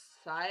a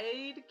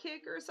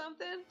sidekick or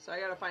something, so I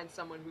gotta find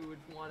someone who would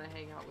want to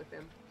hang out with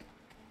him.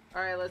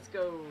 All right, let's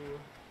go.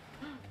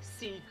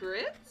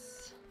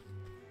 Secrets.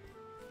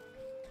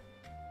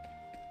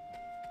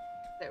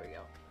 There we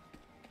go.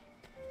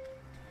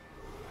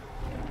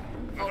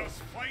 Let us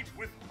fight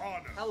with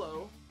honor.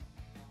 Hello.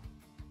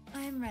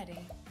 I'm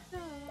ready.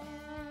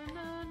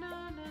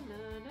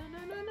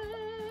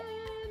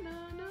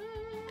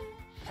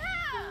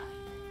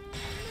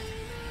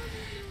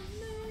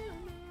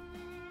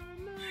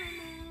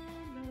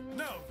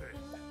 Now then,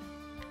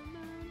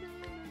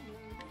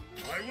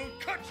 I will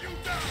cut you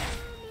down.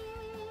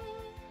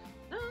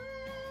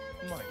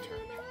 My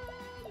turn.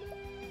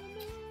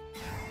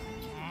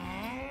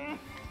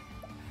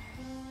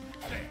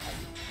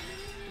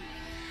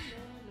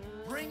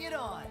 Bring it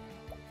on!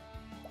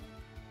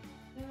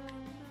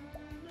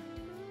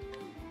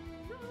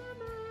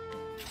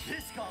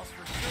 This calls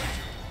for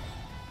surgery!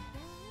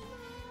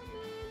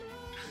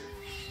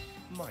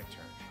 My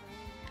turn.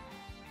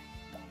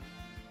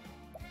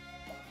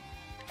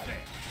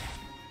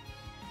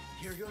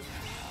 Here goes.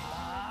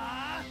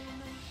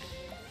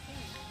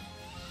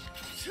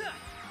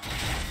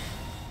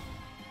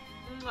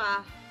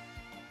 Mwah.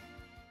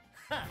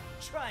 Ha!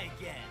 Try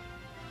again!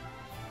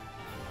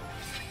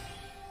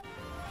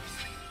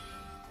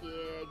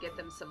 Yeah, get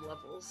them some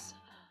levels.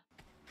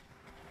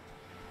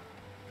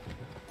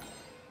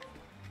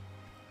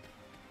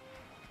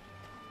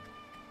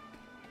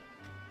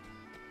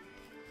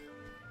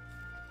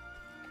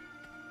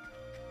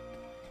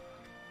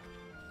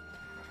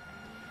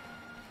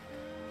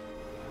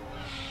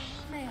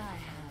 May I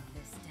have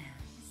this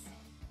dance?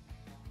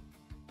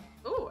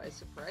 Oh, I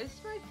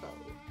surprised my foe.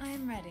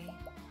 I'm ready.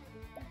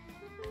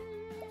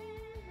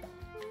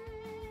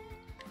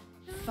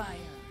 Fire.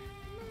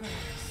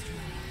 Burst.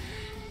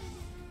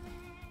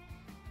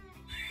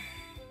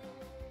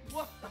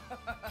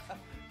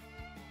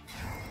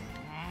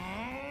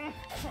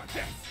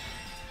 Yes.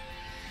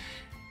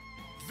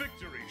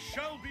 Victory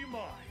shall be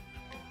mine.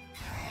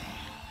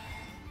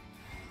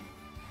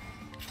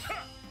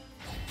 Ha!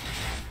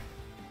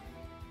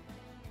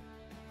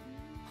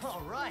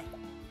 All right!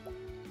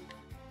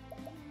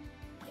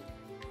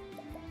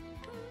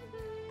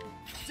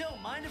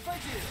 Don't mind if I do!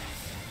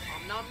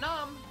 Nom nom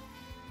nom!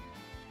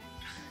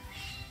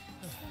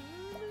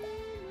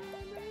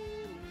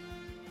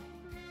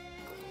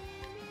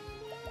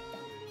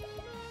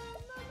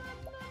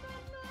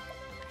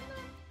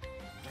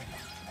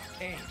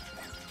 Aim.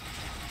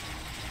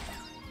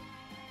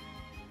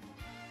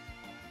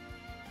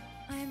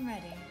 I'm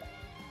ready.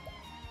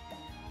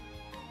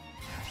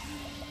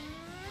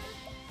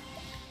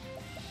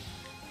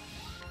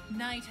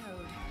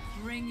 Knighthood,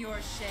 bring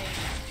your shade.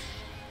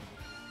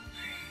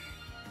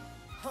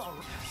 All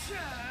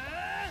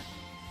right.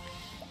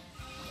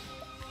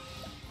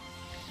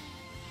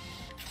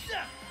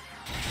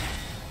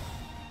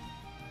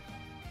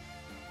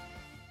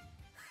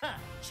 Ha!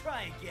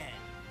 Try again.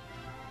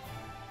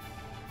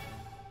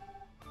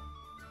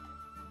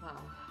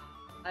 Oh,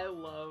 I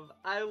love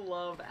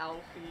Alfy.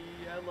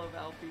 I love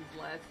Alfy's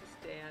last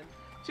stand.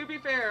 To be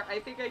fair, I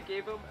think I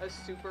gave him a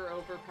super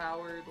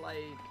overpowered,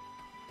 like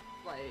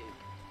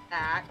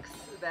axe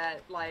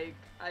that, like,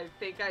 I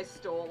think I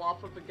stole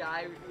off of a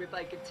guy with,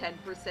 like, a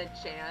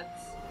 10% chance.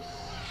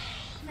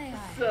 May I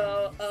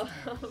So,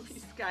 have this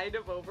he's kind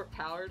of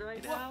overpowered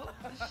right now.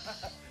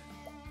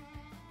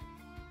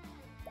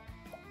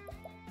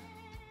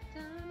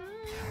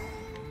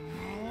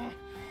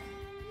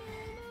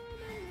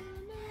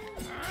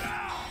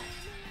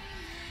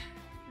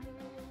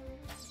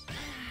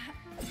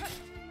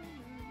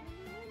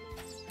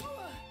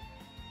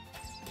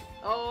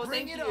 Oh,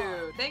 Bring thank it you.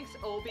 on. Thanks,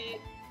 Obi.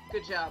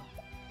 Good job.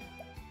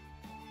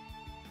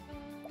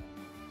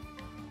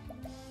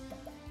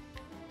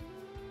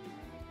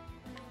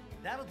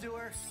 That'll do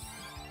her.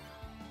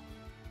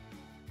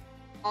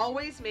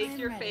 Always make I'm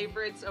your ready.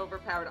 favorites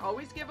overpowered.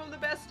 Always give them the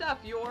best stuff.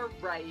 You're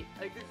right.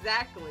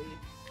 Exactly.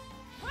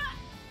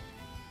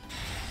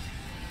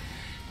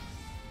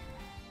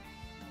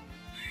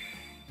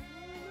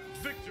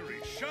 Victory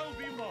shall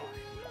be mine.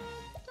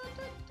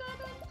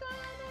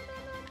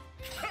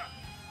 Ha!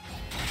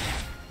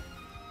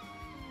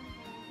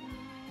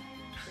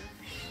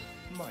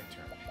 My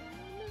turn.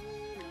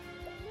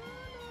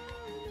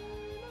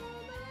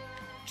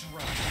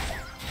 Drop.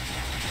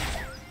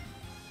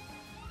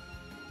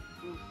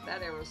 Oof,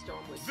 that arrow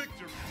storm was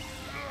Victory.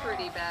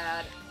 pretty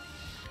bad.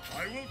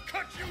 I will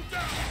cut you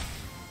down.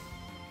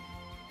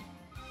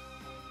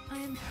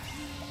 I'm...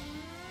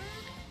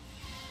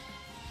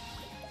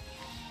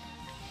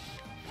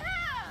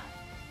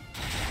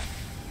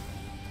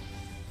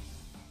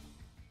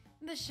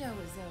 The show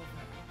is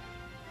over.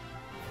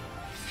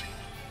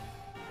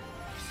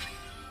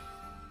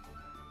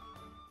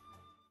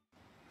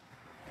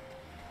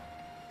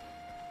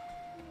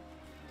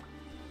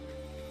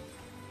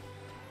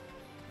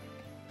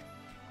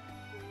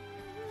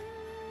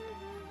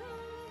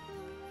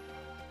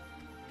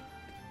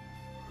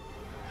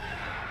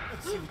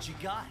 Let's see what you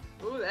got.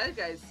 Ooh, that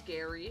guy's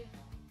scary.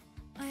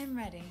 I am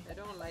ready. I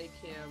don't like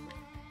him.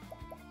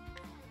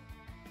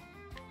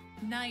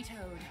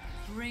 Nighthode,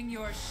 bring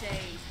your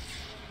shade.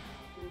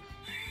 Oof.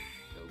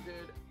 No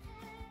good.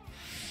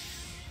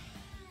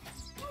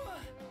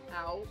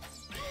 Ow.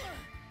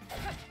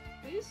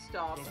 Please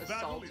stop The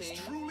battle is assaulting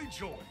truly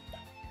joy.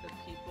 the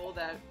people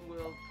that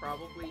will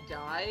probably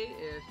die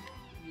if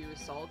you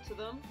assault to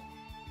them.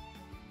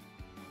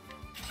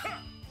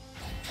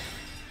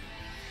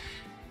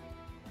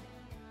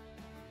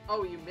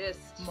 Oh, you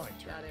missed. My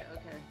turn. Got it,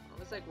 okay. I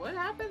was like, what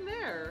happened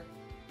there?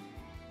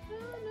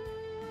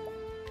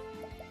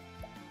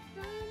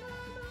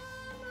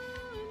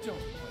 Don't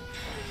blink.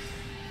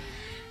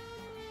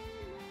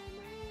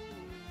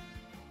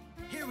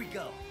 Here we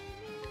go.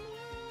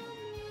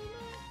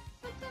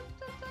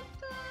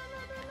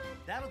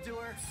 That'll do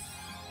her.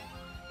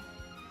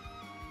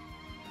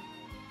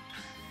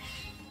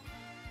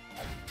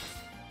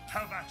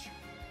 Have at you.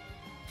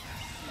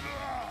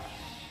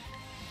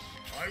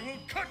 I will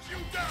cut you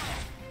down.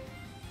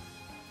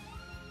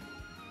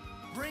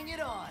 Bring it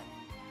on.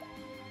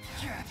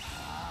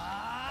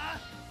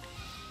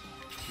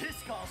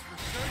 This calls for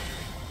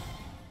surgery.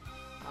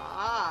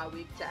 Ah,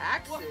 weak to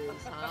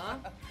axes, huh?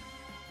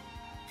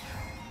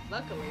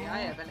 Luckily, I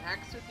have an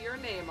axe with your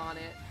name on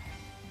it.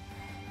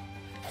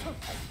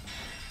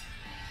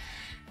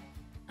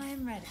 I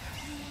am ready.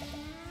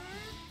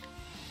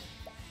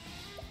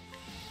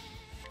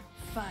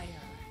 Fire.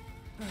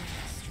 Burn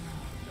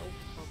strong. Nope,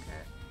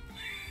 okay.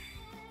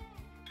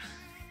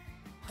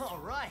 All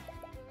right.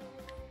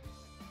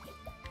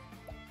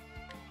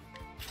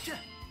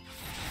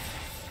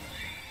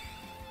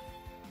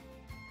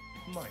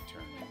 My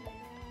turn.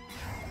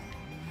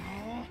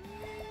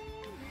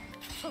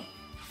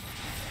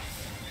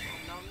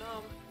 Nom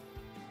nom.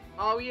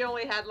 Oh, he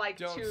only had like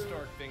Don't two.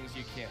 start things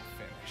you can't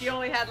finish. He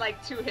only had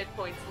like 2 hit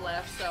points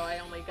left, so I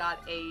only got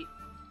 8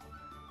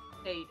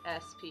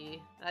 SP.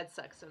 That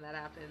sucks when that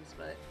happens,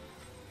 but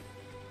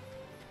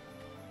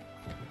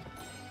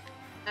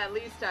at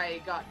least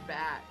I got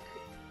back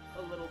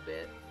a little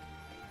bit.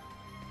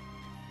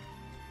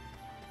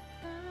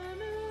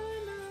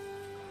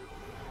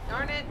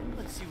 Darn it!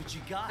 Let's see what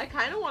you got. I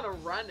kind of want to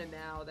run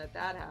now that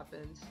that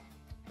happened,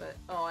 but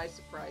oh, I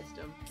surprised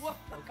him.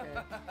 Okay.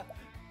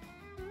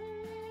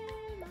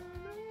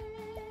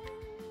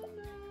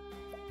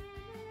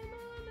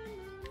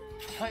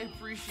 I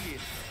appreciate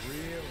it,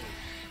 really.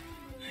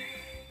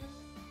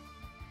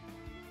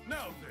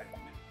 Now then.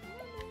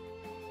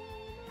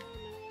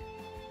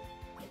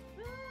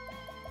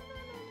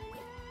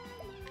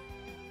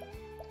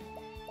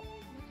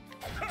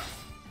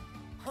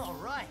 All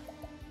right.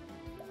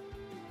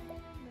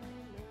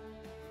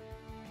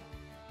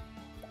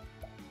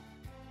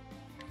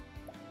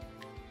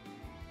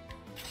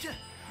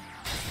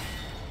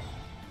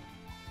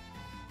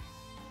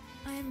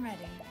 I am ready.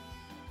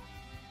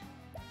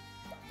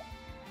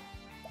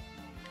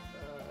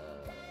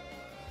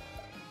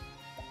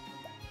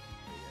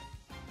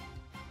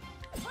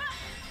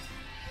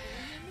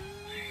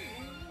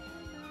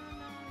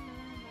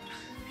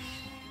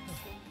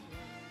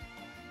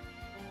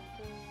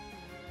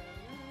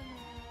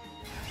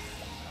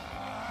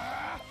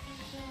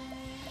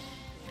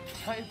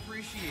 I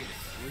appreciate it,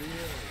 really.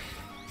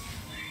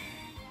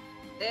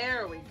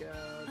 There we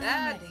go.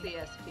 That's the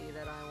SP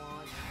that I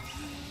want.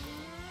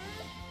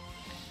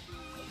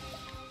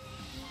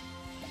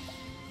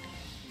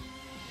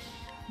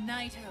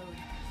 Nighthode,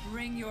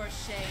 bring your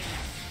shade.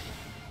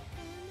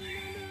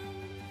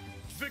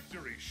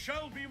 Victory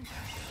shall be.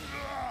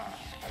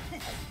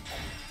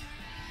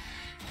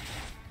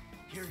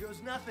 Here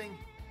goes nothing.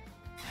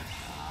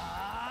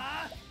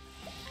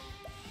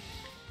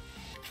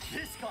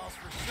 This calls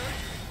for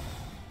surgery.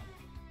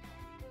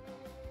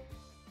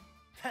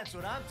 That's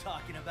what I'm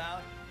talking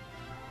about.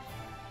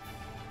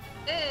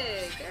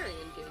 Hey,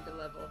 Varian gained a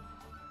level.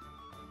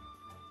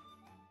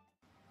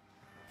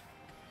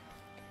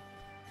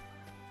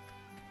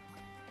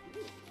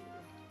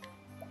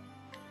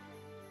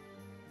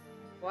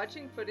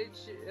 Watching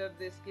footage of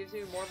this gives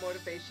me more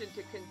motivation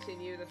to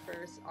continue the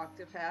first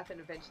Octopath and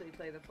eventually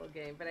play the full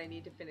game, but I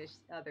need to finish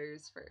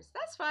others first.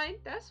 That's fine,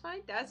 that's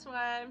fine. That's what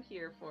I'm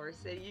here for,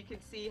 so you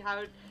can see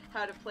how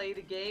to play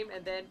the game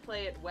and then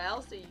play it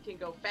well so you can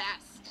go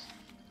fast.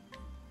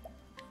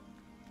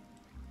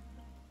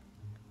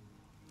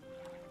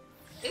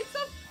 It's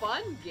a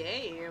fun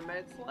game.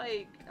 It's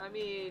like, I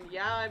mean,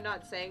 yeah, I'm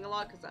not saying a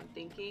lot because I'm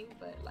thinking,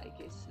 but like,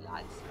 it's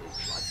lots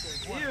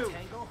of What, you.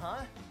 Tangle,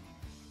 huh?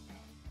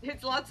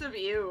 It's lots of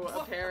you,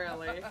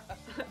 apparently.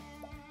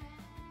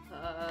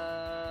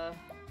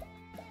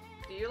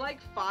 Do you like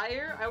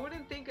fire? I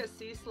wouldn't think a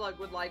sea slug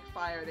would like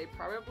fire. They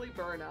probably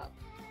burn up.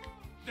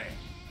 There.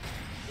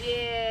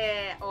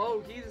 Yeah.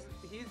 Oh,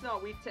 he's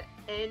not weak to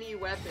any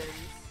weapons.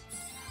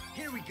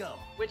 Here we go.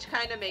 Which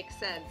kind of makes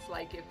sense.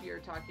 Like if you're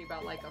talking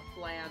about like a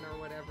flan or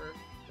whatever,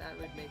 that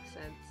would make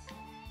sense.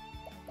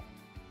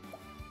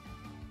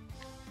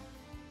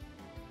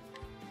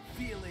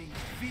 Feeling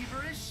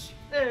feverish?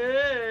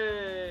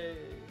 Hey.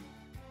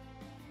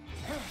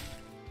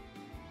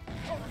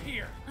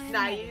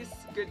 Nice.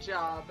 Good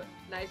job.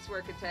 Nice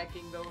work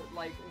attacking the,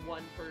 like,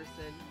 one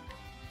person.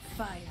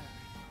 Fire.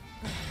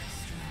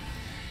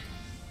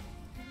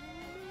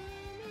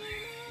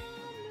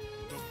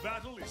 The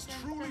battle is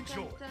truly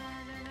joy.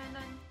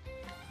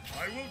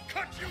 I will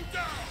cut you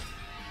down!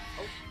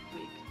 Oh,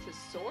 weak to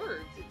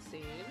swords, it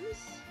seems.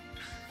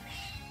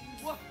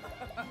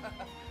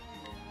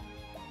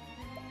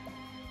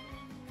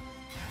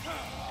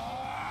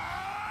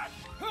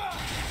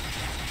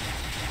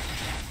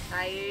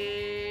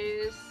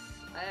 Nice.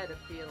 I had a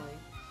feeling.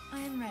 I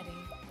am ready.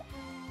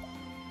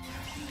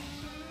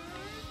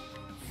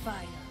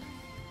 Fire.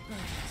 Burn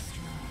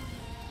strong.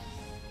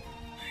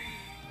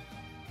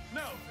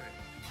 Now then.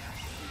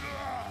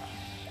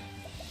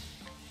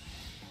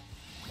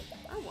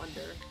 I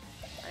wonder.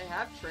 I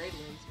have trade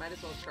winds. Might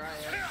as well try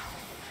it.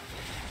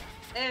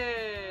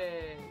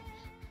 Hey!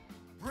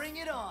 Bring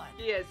it on!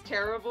 He has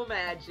terrible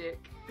magic.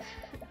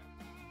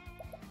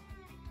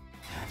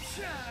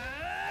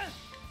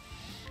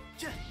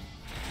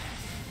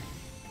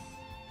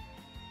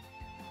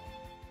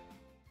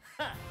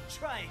 Ha!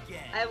 Try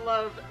again. I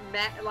love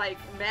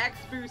max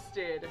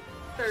boosted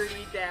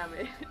 30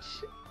 damage.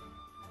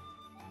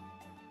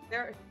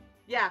 There,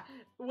 yeah.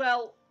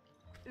 Well,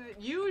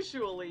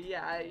 usually,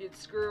 yeah, you'd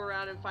screw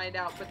around and find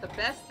out. But the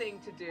best thing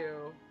to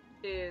do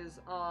is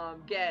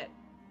get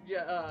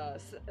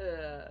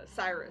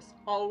Cyrus.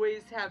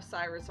 Always have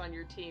Cyrus on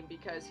your team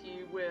because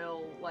he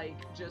will like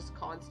just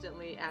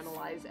constantly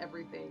analyze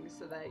everything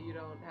so that you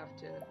don't have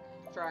to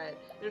try it.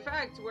 In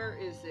fact, where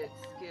is it?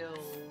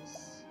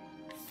 Skills.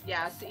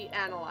 Yeah, see,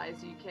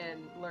 analyze. You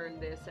can learn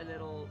this and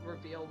it'll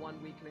reveal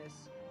one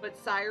weakness. But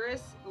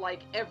Cyrus,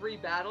 like every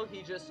battle,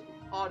 he just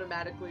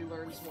automatically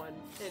learns one,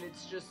 and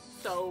it's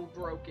just so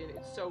broken.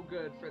 It's so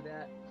good for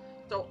that.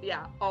 So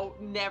yeah, I'll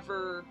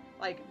never,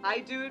 like, I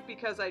do it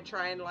because I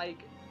try and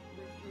like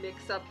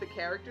mix up the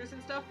characters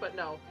and stuff, but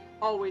no,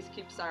 always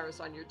keep Cyrus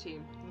on your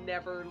team.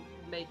 Never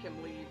make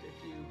him lead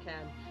if you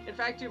can. In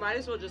fact, you might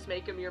as well just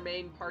make him your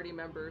main party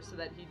member so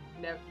that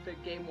the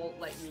game won't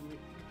let you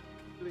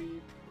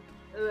leave.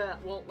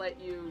 Won't let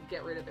you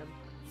get rid of him.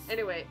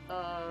 Anyway,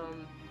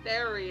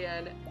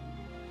 Therian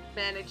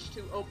managed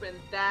to open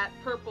that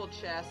purple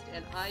chest,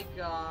 and I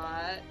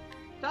got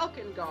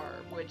Falcon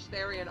Garb, which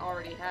Therian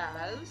already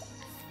has.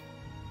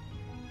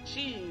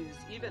 Jeez,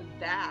 even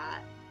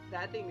that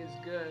thing is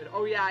good.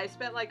 Oh yeah, I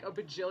spent like $1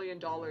 bajillion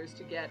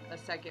to get a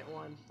second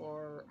one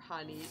for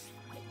Honey,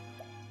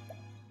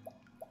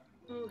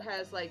 who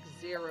has like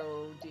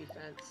 0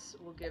 defense.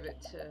 We'll give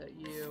it to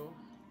you.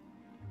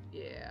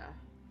 Yeah.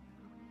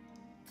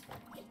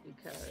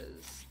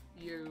 Because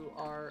you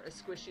are a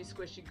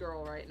squishy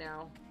girl right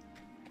now.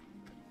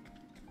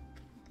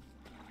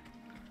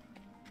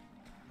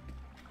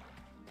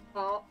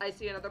 Oh, I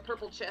see another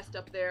purple chest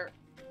up there.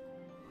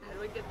 How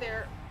do I get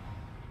there?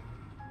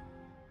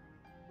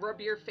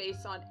 Rub your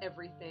face on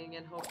everything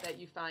and hope that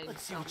you find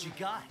Let's see something. what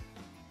you got.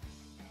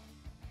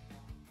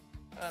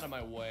 Out of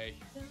my way.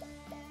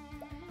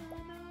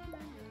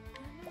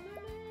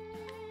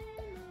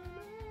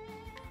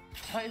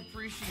 I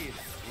appreciate it,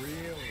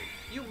 really.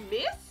 You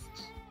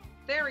missed?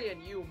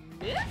 Therian, you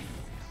missed?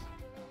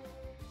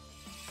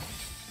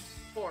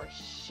 For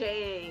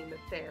shame,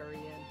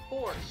 Therian.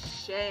 For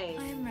shame.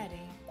 I am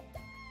ready.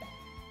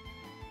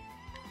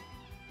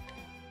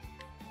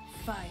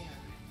 Fire.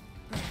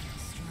 Burn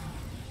strong.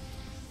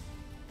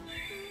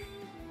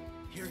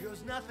 Here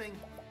goes nothing.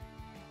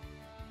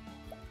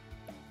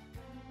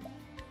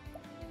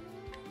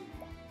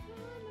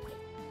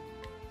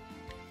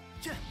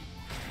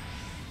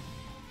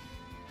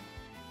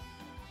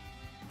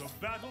 The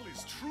battle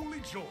is truly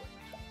joined.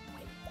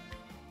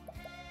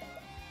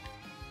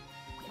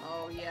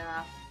 Oh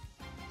yeah.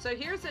 So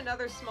here's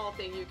another small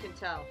thing you can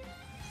tell.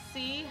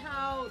 See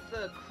how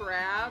the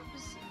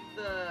crabs,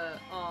 the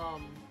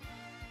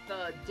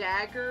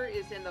dagger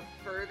is in the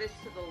furthest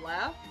to the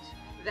left?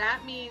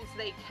 That means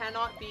they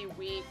cannot be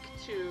weak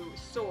to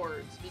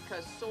swords,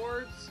 because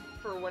swords,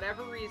 for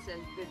whatever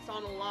reason, it's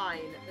on a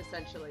line,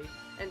 essentially,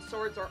 and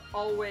swords are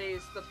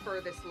always the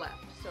furthest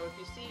left. So if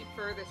you see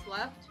furthest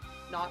left,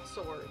 not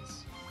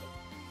swords.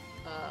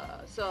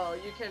 So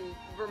you can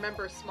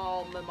remember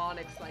small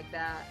mnemonics like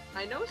that.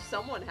 I know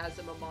someone has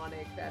a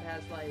mnemonic that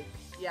has like,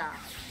 yeah.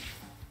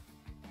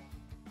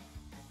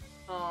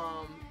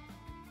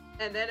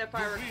 And then if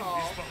I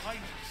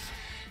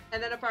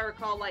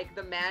recall, like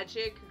the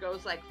magic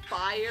goes like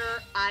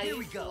fire,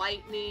 ice,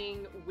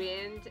 lightning,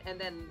 wind, and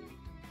then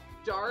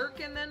dark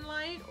and then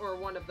light, or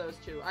one of those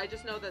two. I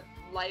just know that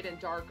light and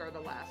dark are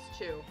the last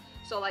two.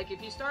 So like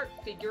if you start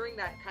figuring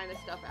that kind of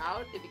stuff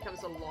out, it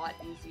becomes a lot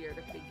easier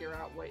to figure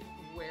out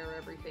where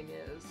everything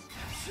is.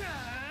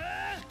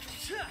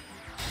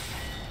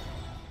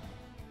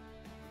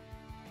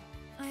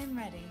 I am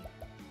ready.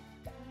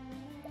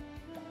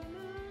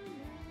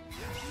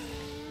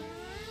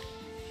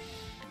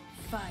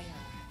 Fire.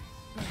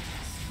 Burn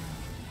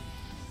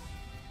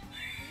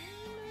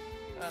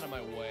strong. Out of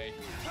my way.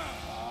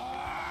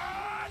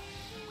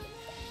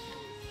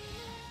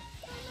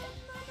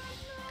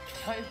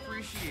 I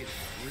appreciate it,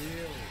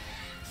 really.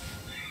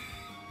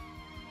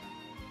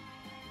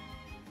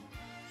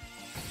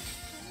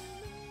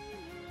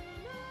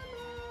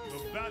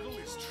 battle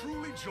is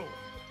truly joy.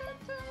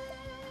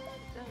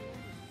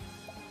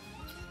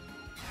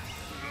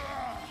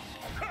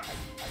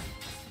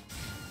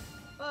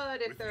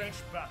 But if With they're each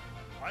battle,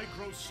 I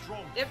grow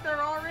stronger. if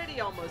they're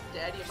already almost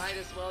dead, you might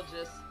as well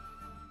just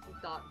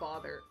not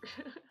bother.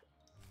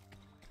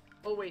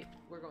 Oh wait,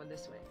 we're going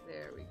this way.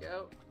 There we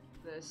go.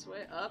 This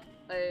way, up.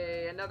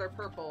 Another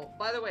purple.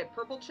 By the way,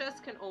 purple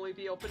chests can only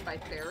be opened by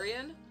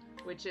Therian,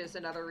 which is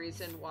another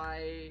reason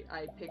why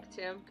I picked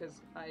him,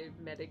 because I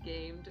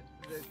metagamed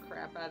the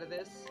crap out of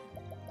this.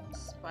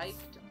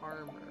 Spiked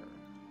armor.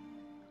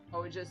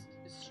 Oh, just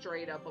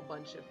straight up a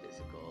bunch of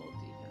physical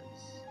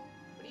defense.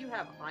 What do you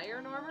have?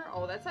 Iron armor?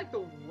 Oh, that's like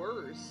the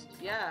worst.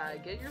 Yeah,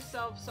 get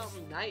yourself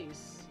something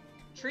nice.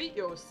 Treat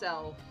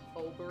yourself,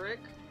 Olberic.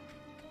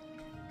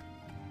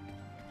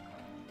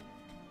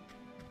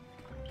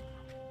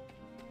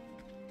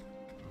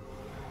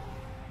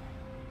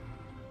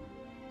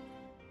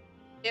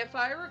 If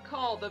I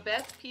recall, the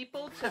best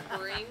people to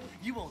bring...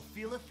 You won't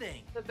feel a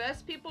thing. The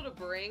best people to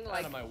bring, Out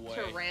like, of my way.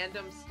 to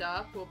random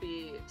stuff will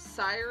be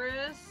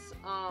Cyrus,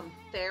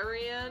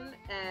 Therian,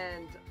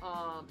 and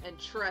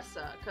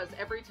Tressa. Because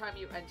every time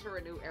you enter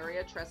a new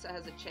area, Tressa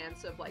has a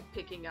chance of, like,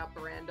 picking up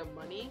random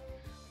money.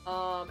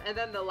 And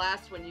then the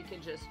last one, you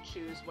can just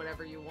choose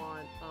whatever you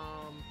want.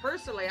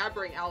 Personally, I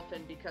bring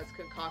Alfyn because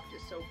Concoct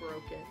is so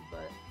broken,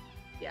 but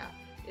yeah.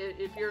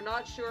 If you're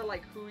not sure,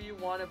 like, who you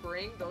want to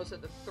bring, those are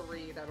the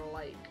three that are,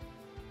 like,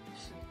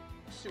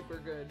 super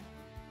good.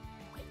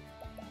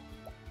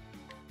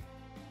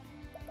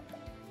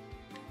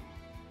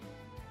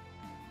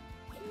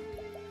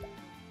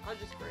 I'll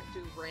just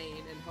do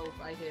rain and hope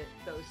I hit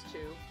those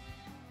two.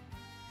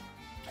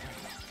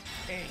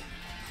 Hey.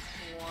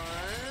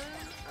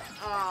 One.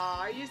 Aw,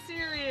 are you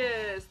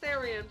serious?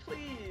 Therian,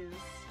 please.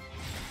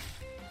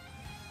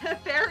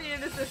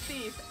 Therian is a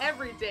thief.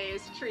 Every day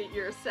is treat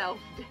yourself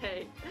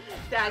day.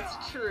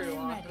 That's true,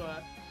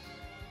 Aqua.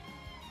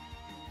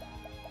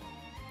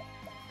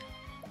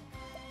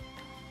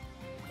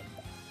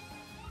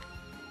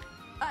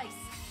 Ice,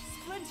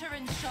 splinter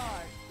and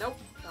shard. Nope,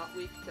 not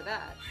weak to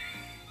that.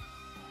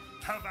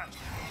 Have at it.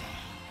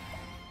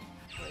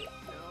 Wait,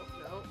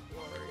 no,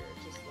 warrior,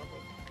 just level.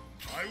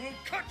 I will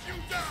cut you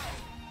down.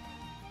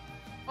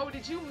 Oh,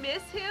 did you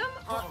miss him?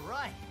 All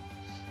right.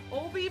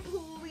 Obi,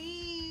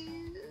 please.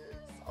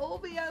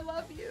 Obi, I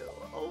love you.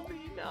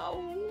 Obi,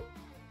 no.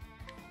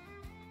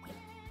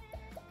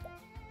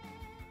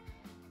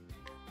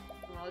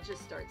 Well, I'll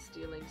just start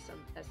stealing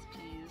some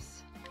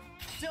SPs.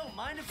 Don't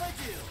mind if I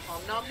do.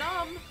 Nom nom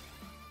nom.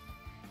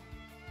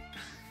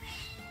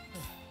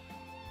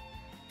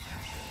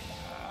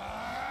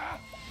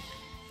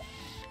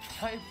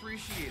 I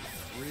appreciate it,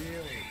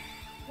 really.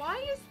 Why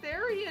is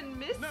Therian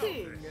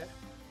missing?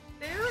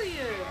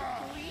 Therian,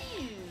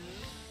 please.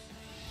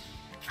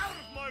 Out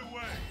of my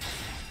way.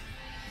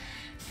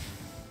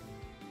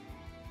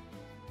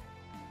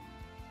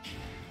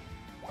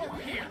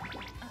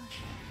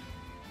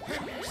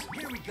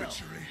 Here we go.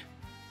 Witchery.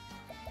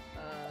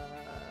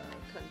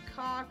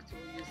 Concoct,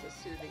 we'll use a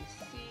soothing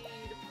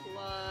seed,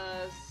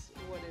 plus,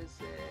 what is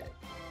it?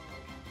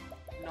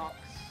 Nox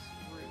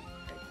root,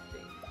 I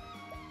think.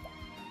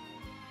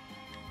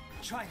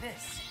 Try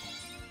this.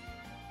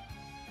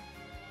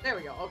 There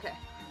we go, okay.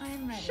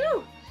 I'm ready.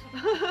 Shoo!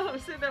 I'm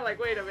sitting there like,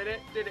 wait a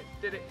minute, did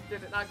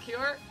it not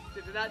cure?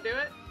 Did it not do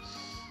it?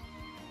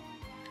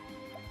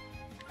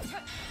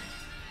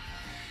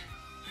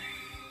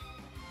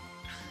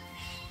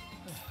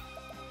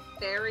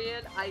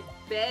 Therian, I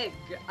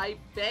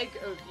beg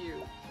of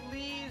you,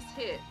 please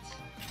hit.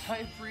 I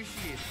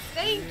appreciate it.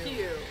 Thank really.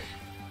 you.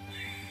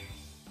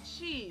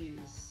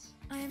 Jeez.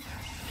 I'm...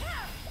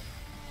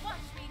 Watch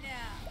me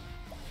now.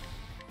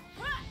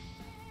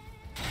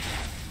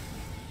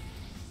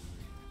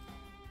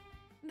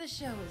 The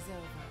show is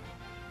over.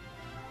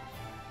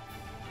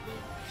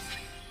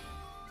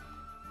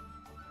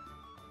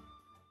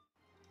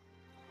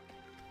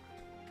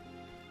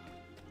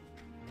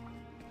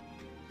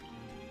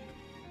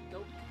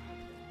 Nope.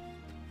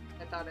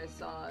 I thought I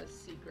saw a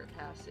secret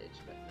passage,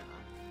 but nah.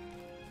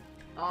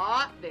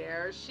 Ah,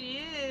 there she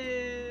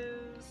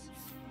is!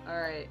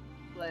 Alright,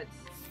 let's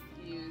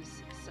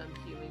use some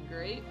healing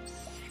grapes.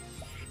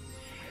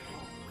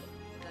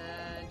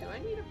 Do I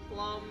need a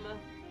plum?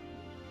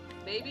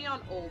 Maybe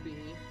on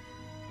Olby.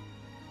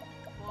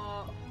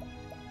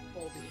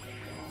 Olby.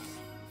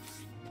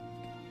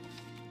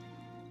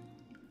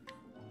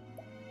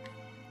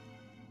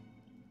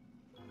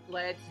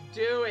 Let's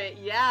do it.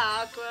 Yeah,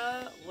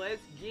 Aqua.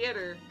 Let's get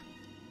her.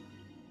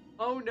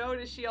 Oh no,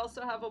 does she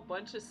also have a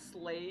bunch of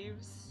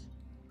slaves?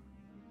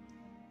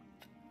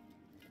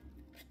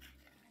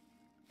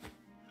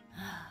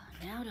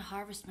 Now to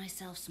harvest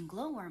myself some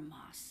glowworm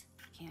moss.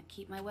 Can't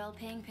keep my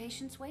well-paying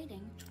patients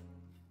waiting.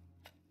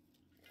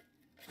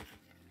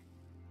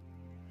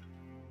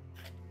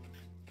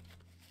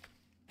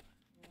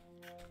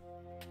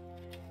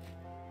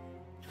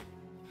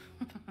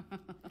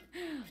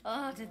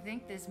 Oh, to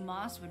think this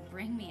moss would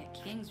bring me a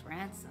king's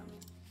ransom.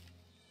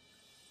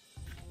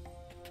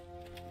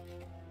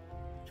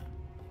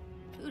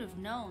 Who'd have have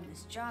known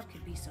this job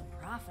could be so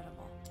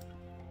profitable.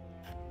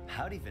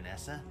 Howdy,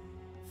 Vanessa.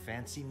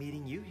 Fancy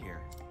meeting you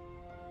here.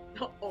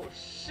 Oh,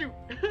 shoot.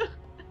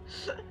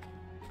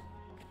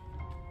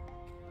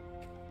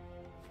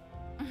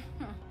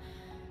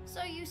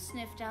 So you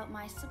sniffed out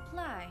my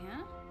supply,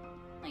 huh?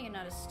 Well, you're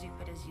not as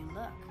stupid as you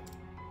look.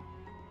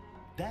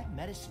 That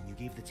medicine you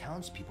gave the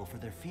townspeople for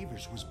their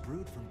fevers was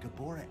brewed from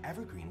Gabora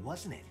Evergreen,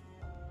 wasn't it?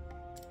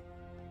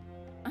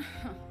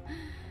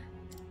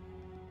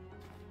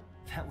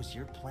 That was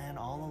your plan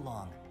all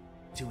along,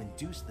 to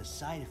induce the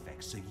side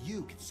effects so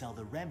you could sell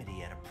the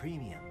remedy at a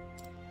premium.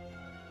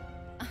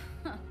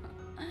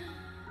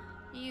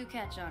 You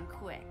catch on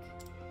quick.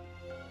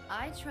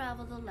 I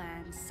travel the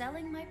land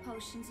selling my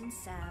potions and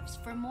salves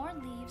for more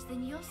leaves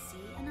than you'll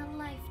see in a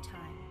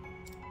lifetime.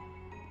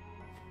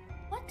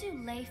 What do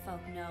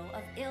layfolk know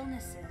of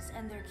illnesses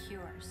and their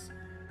cures?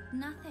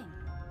 Nothing.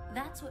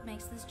 That's what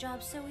makes this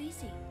job so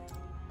easy.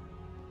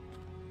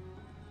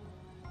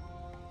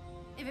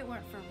 If it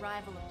weren't for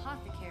rival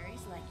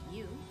apothecaries like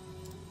you.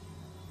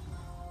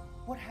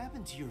 What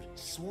happened to your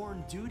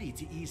sworn duty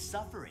to ease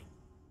suffering?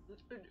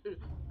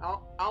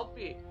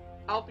 Alfy,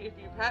 if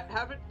you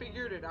haven't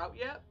figured it out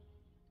yet,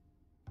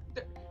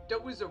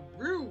 that was a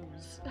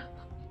ruse.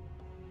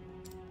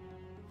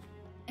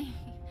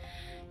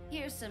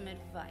 Here's some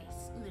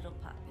advice, little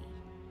puppy.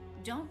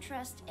 Don't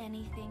trust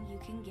anything you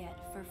can get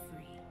for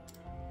free.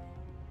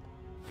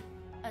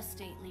 A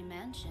stately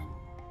mansion,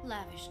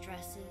 lavish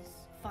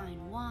dresses,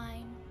 fine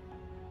wine.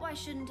 Why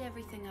shouldn't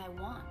everything I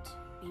want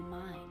be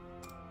mine?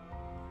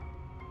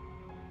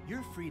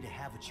 You're free to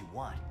have what you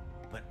want,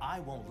 but I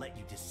won't let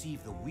you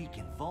deceive the weak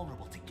and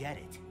vulnerable to get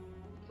it.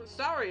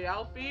 Sorry,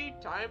 Alfy.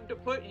 Time to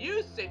put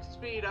you 6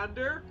 feet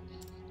under.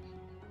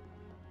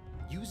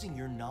 Using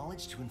your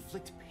knowledge to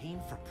inflict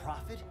pain for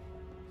profit?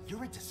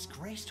 You're a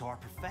disgrace to our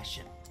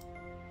profession.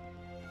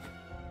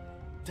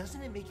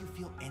 Doesn't it make you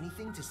feel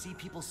anything to see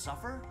people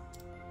suffer?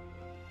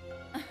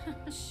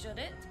 Should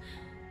it?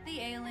 The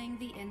ailing,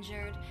 the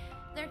injured,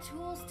 they're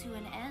tools to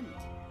an end.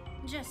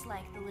 Just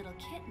like the little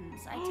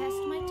kittens I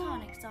test my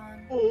tonics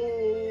on.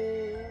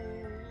 Oh,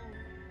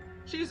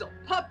 she's a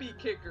puppy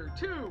kicker,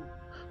 too.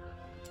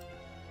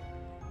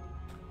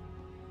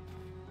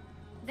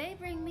 They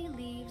bring me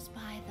leaves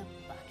by the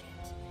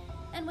bucket.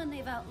 And when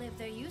they've outlived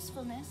their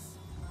usefulness,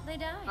 they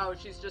die. Oh,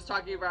 she's just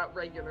talking about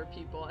regular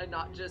people and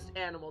not just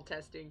animal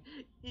testing.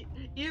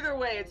 Either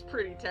way, it's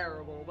pretty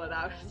terrible, but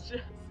I was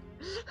just...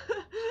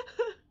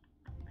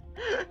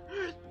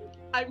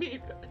 I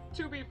mean,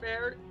 to be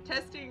fair,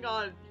 testing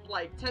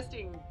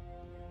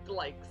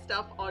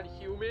stuff on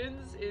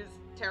humans is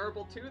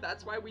terrible too.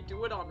 That's why we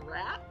do it on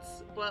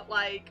rats. But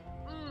like,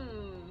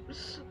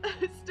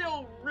 it's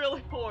still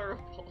really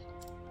horrible.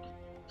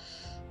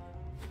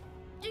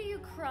 Do you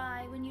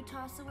cry when you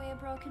toss away a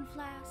broken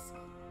flask?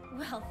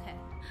 Well then,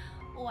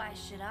 why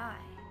should I?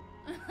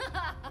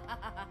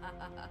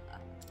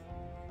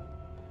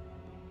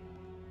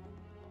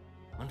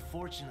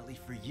 Unfortunately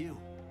for you,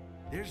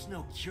 there's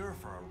no cure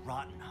for a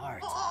rotten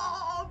heart.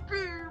 Oh,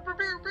 beer,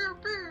 beer, beer,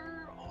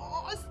 beer.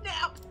 Oh,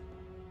 snap.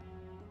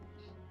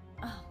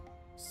 Oh,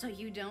 so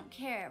you don't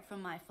care for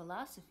my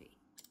philosophy.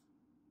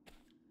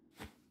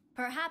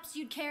 Perhaps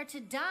you'd care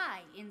to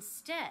die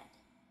instead,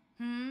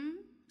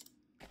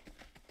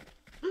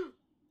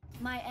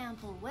 My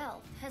ample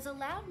wealth has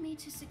allowed me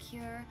to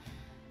secure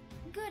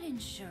good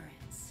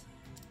insurance.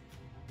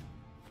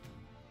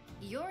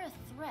 You're a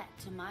threat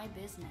to my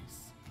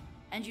business,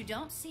 and you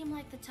don't seem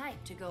like the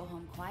type to go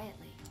home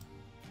quietly.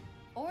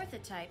 Or the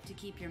type to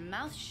keep your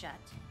mouth shut,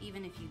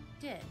 even if you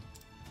did.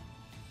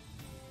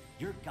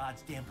 You're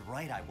goddamn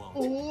right I won't.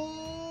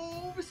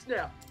 Oh,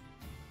 snap.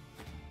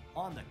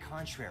 On the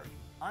contrary,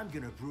 I'm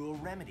gonna brew a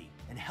remedy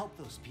and help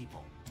those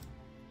people.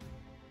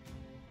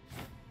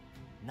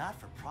 Not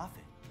for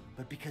profit,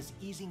 but because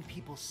easing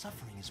people's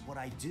suffering is what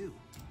I do.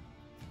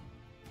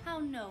 How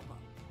noble.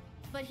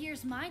 But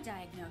here's my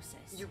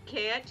diagnosis. You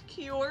can't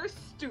cure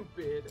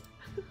stupid.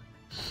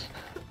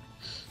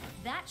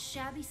 That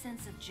shabby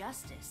sense of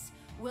justice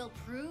will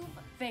prove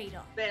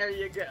fatal. There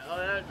you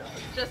go.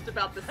 Just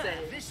about the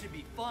same. This should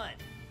be fun.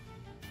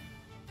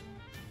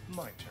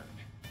 My turn.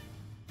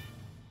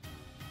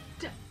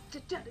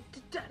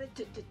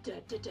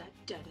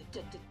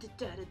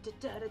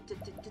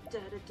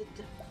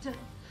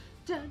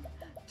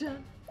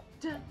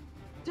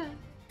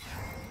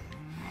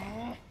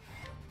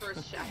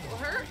 First shackle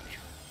her.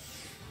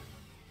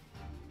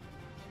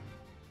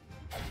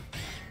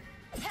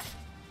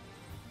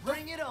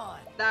 Bring it on.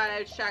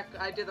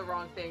 I did the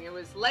wrong thing. It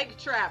was leg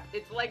trap.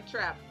 It's leg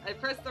trap. I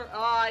pressed the. Oh,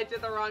 I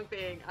did the wrong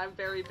thing. I'm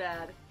very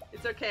bad.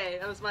 It's okay.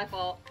 That was my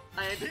fault.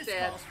 I understand.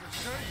 This calls for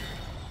surgery.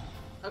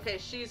 Okay,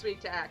 she's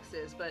weak to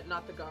axes, but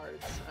not the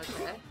guards.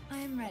 Okay.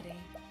 I'm ready.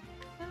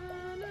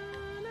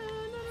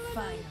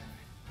 Fire.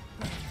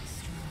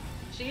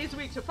 She's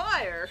weak to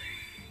fire.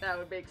 That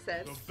would make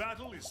sense. The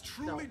battle is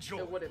truly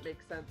joined. It wouldn't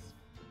make sense.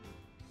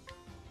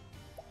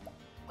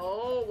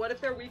 Oh, what if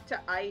they're weak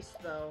to ice,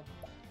 though?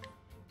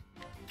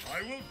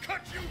 I will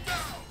cut you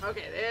down!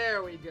 Okay,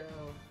 there we go.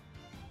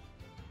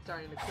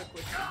 starting to cook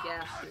with some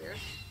gas here.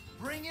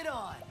 Bring it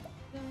on!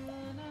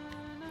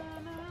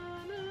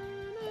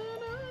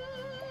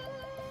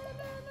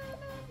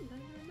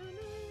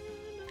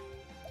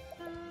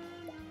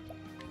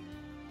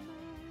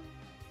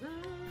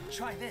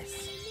 Try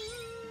this.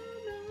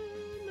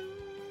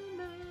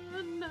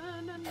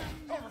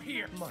 Over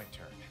here. My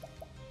turn.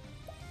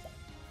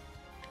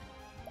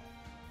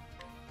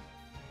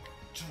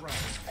 Drown.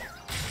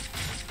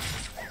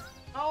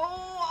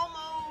 Oh,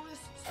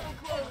 almost! So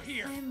close! Over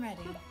here. I'm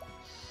ready.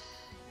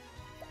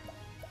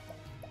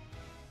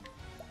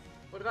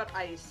 What about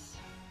ice?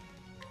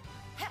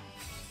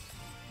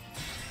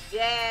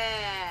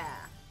 Yeah!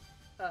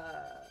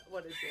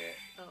 What is it?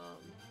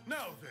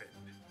 Now then.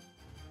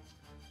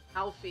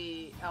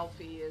 Alfy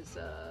is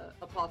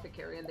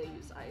apothecary and they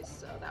use ice,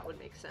 so that would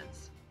make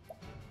sense.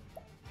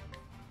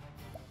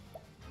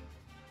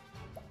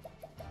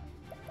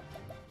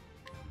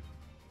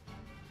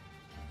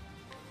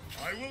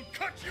 I will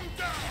cut you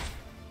down.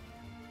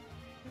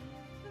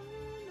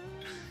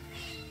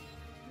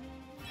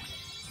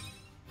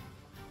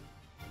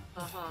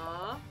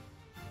 Uh-huh.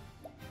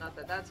 Not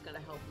that that's gonna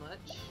help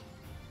much.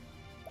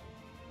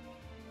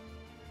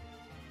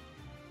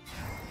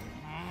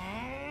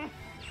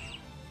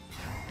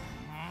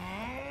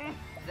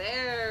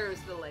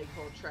 There's the leg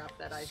hold trap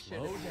that I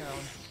should have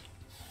used.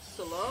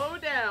 Slow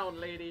down,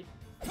 lady.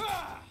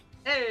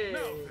 Hey! Now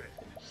then.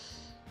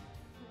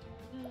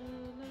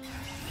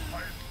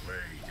 My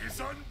blade is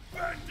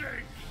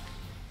unbending.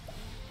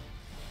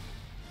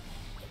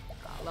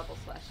 Level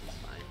slash is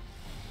fine.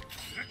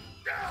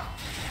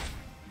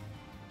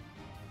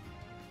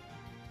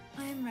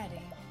 I'm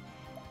ready.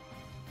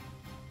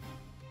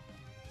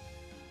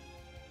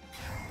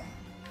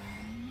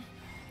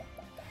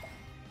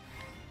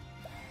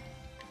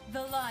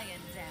 The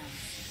lion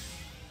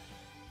dance.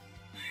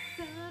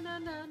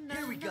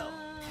 Here we go.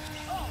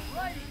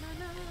 Alrighty.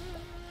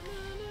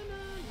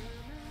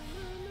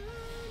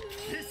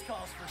 This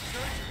calls for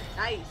surgery.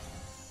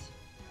 Nice.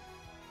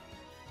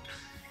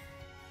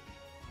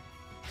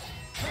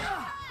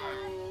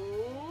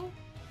 Oh.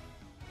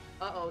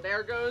 Uh-oh,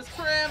 there goes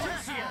Prim.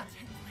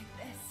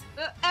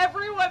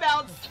 Everyone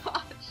else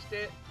dodged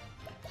it.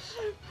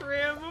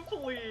 Prim,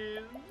 please.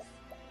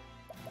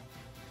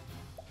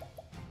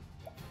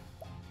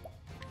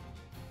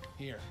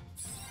 Here.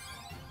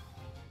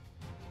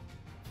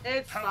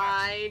 It's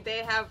fine.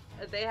 They have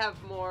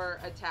more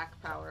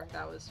attack power.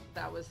 That was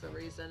the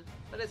reason.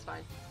 But it's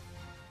fine.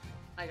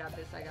 I got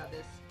this. I got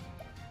this.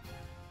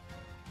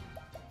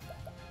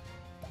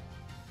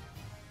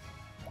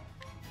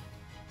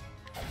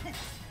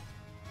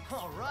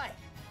 All right.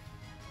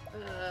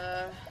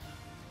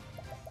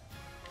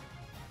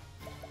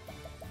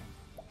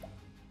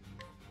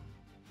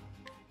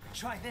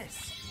 Try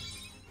this.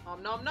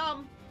 Nom nom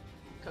nom.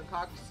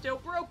 Concoct still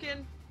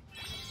broken.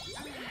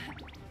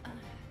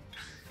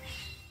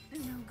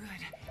 No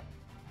good.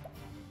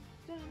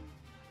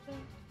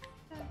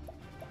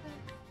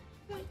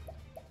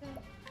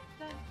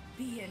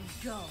 Be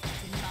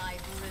engulfed in my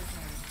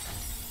blizzard.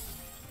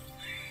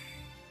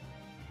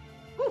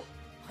 Whew.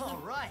 All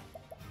right.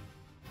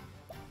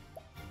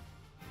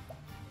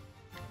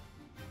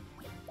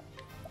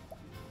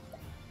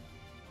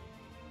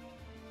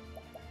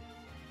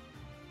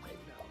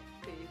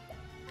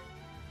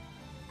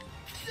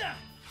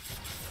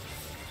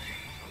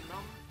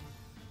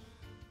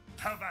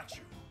 How about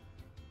you?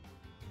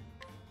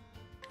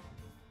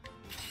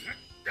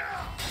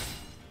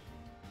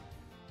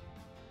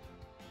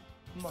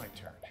 My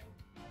turn.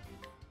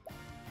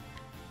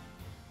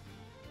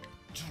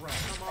 Drown.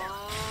 Come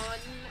on.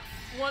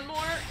 One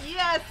more.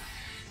 Yes!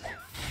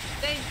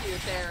 Thank you,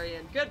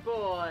 Therian. Good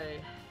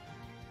boy.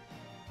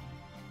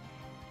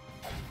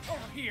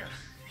 Over here.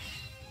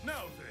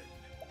 Now then.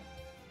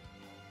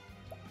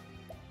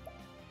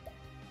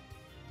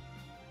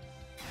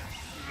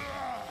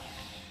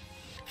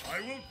 I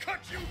will cut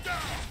you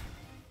down.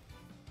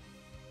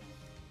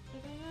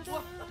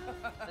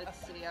 Let's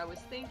see. I was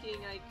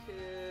thinking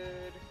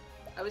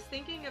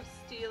of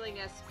stealing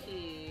SP,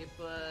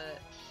 but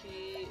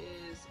she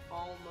is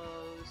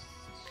almost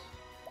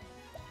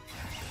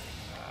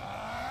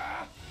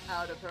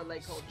out of her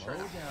leg hold trap.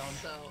 down.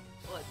 So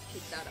let's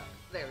keep that up.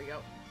 There we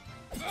go.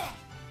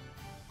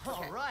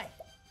 All right.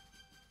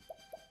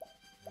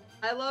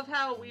 I love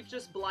how we've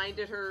just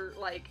blinded her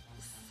like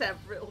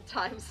several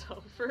times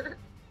over.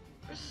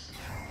 1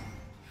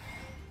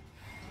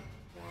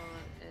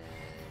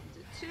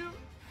 and 2.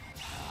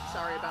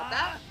 Sorry about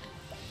that.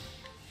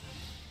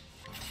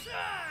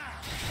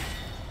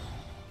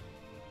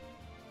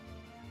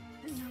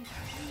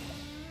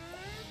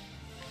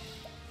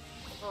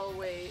 Oh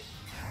wait.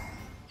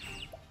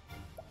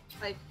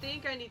 I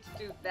think I need to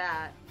do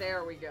that.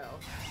 There we go.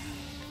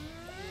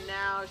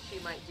 Now she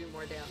might do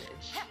more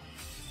damage.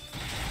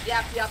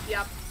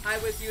 Yep. I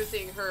was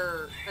using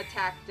her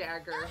attack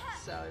dagger,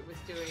 so it was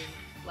doing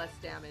less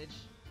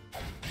damage.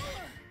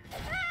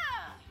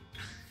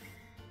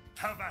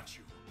 How about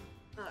you?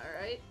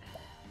 Alright.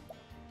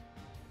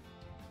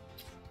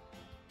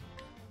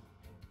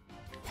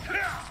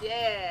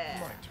 Yeah.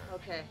 My turn.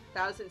 Okay,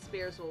 1,000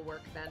 spears will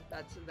work then.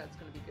 That's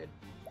gonna be good.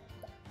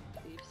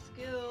 Thief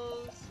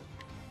skills.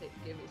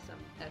 Give me some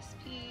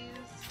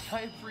SPs.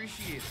 I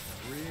appreciate it.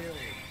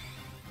 Really.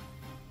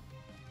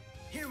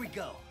 Here we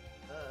go.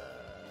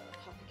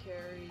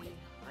 Apothecary.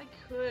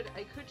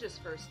 I could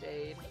just first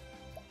aid,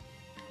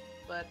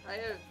 but I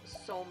have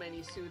so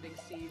many soothing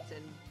seeds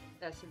and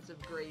essence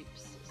of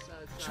grapes, so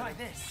it's Try not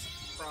this.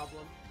 a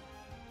problem.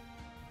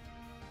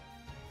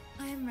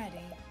 I am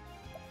ready.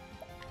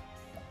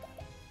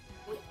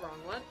 Oop, wrong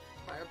one.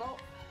 Fireball.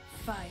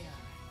 Fire.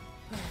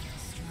 Burn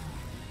strong.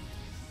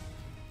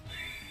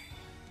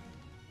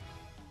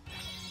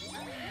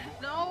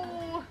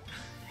 No!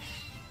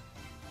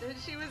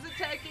 She was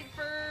attacking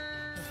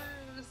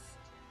first!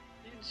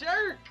 You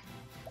jerk!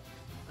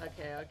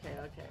 Okay.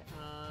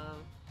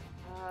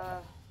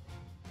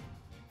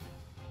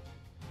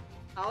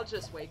 I'll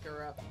just wake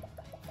her up.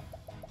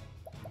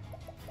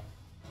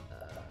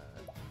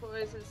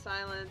 Poison,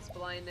 silence,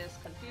 blindness,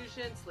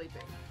 confusion,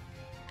 sleeping.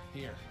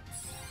 Here.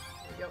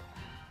 There we go.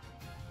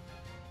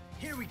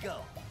 Here we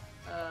go.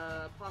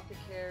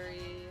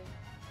 Apothecary.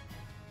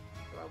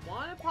 Do I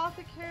want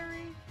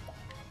apothecary?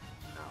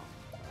 No.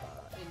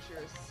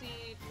 Injure a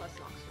seed plus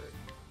Oxford.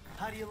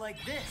 How do you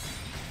like this?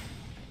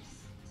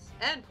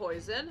 And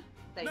poison.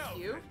 Thank No.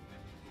 you.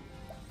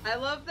 I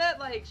love that,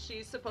 like,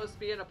 she's supposed to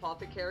be an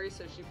apothecary,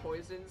 so she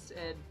poisons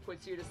and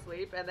puts you to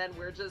sleep, and then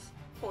we're just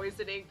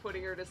poisoning,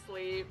 putting her to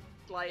sleep,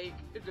 like,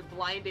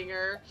 blinding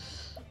her.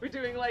 We're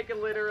doing, like,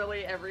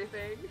 literally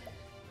everything.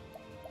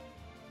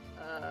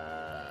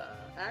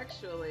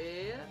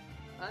 Actually,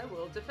 I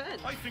will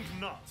defend. I think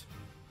not.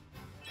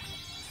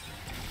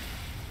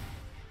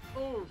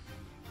 Oof.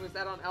 Was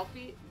that on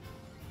Alfyn?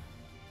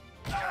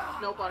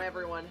 Nope, on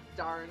everyone.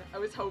 Darn. I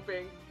was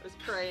hoping. I was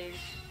praying.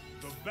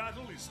 The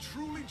battle is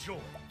truly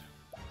joined.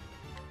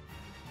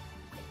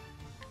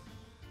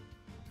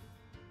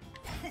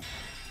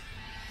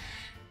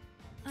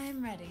 I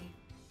am ready.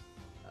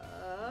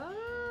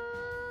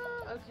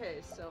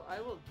 Okay, so I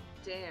will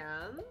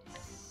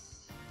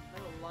dance. I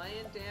will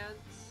lion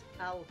dance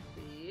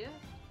Alfy.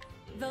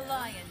 The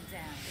lion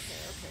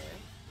dance. Okay.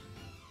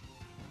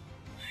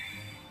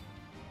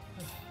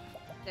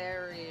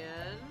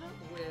 Arian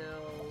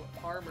will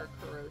armor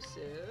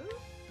corrosive.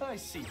 I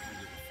see through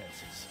your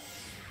defenses.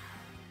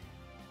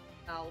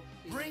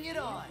 Alfy Bring it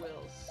on.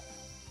 will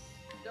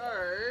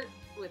start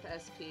with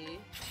SP.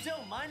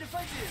 Don't mind if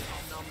I do.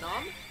 Nom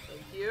nom.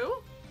 Thank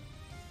you.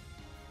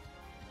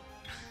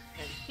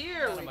 And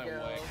here Out we of my go.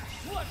 way.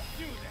 Let's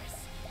do this.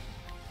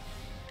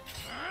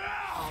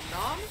 Nom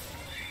nom.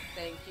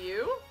 Thank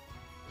you.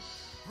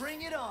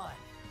 Bring it on.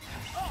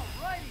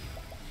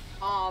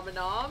 Alrighty.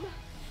 Nom.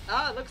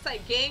 Oh, it looks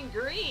like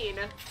gangrene.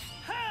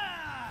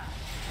 Ha!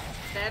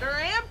 Better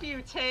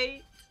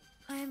amputate.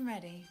 I am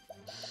ready.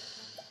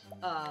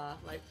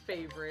 My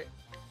favorite.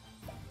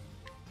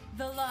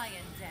 The lion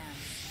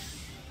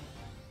dance.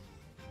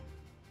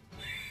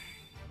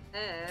 The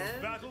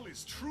And battle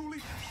is truly.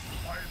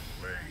 My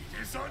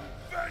blade is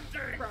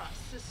unbending. cross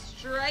the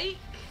strike.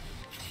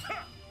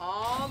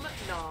 Nom.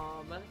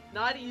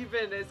 Not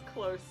even as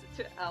close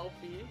to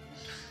Alfy.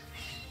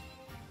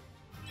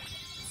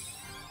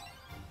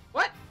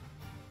 What?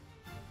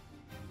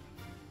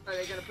 Are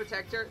they gonna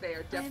protect her? They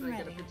are definitely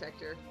gonna ready. protect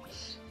her.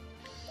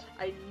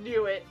 I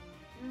knew it.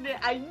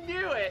 I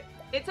knew it.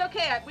 It's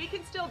okay. We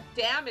can still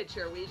damage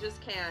her. We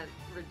just can't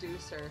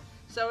reduce her.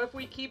 So if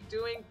we keep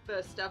doing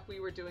the stuff we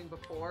were doing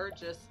before,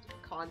 just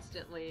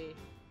constantly.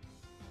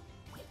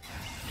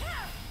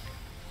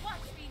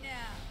 Watch me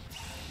now.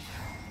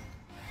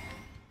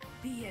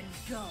 Be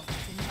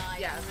engulfed in my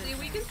Yeah, see,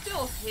 we can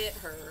still hit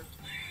her,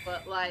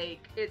 but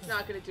like, it's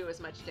not gonna do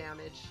as much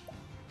damage.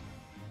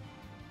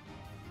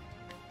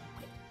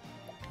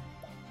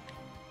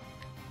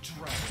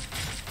 Drown.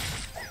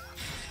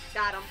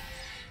 Got him.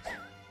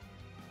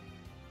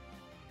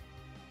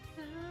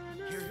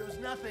 Here goes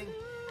nothing.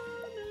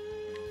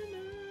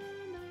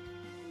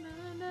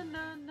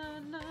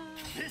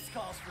 This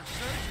calls for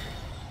surgery.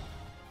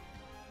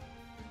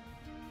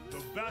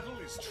 The battle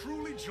is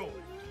truly joined.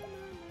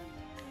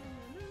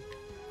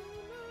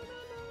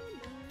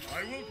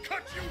 I will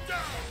cut you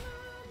down.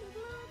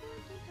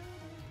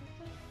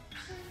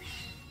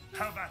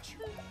 Have at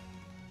you.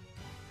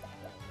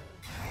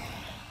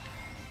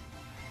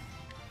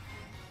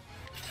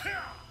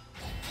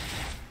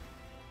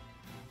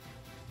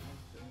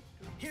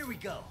 Here we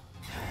go.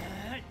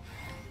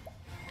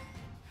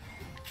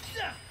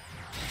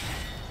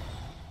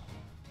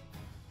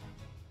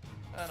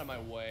 Out of my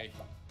way.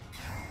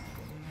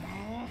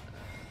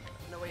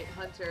 No, wait,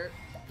 Hunter.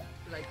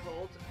 Like,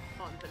 hold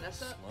on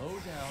Vanessa. Slow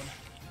down.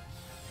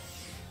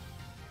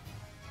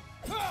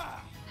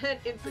 An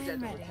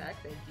incidental ready. attack,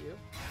 thank you.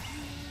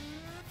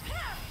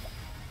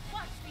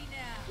 Watch me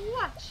now.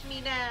 Watch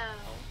me now.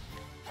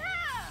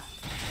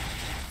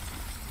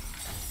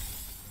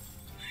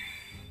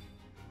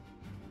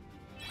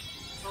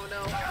 Oh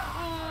no.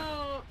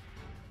 Oh.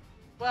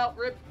 Well,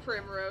 rip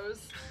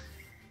Primrose.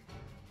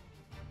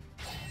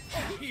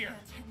 Here.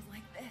 Can't end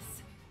like this.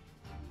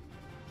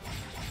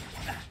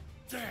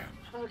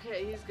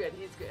 Okay, he's good,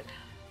 he's good.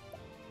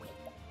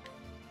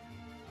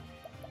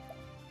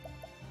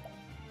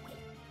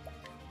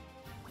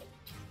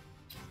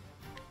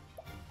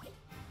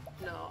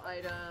 No,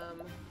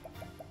 item.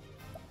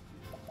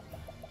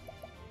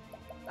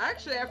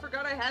 Actually, I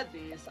forgot I had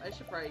these. I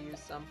should probably use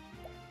some.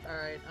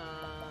 Alright,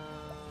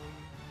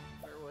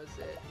 where was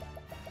it?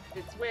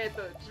 It's way at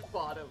the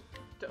bottom.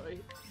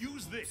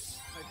 Use this.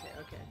 Okay,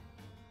 okay.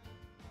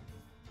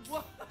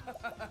 What?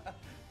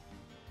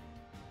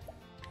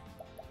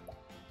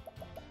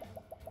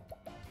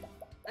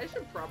 I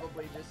should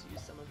probably just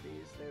use some of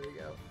these. There we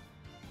go.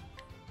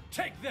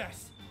 Take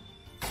this.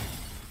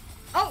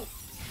 Oh!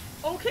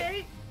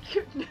 Okay!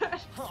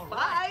 All Bye!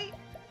 right.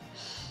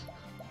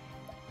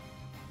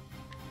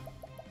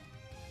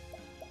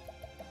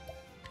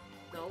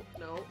 No,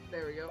 no,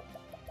 there we go.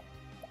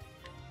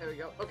 There we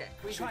go. Okay,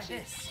 we Try can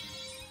this.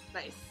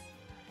 Nice.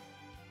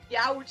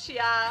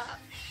 Youchia!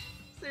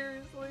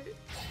 Seriously?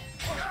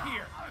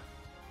 Here.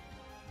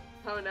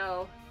 Oh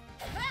no.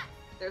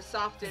 They're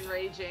soft and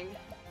raging.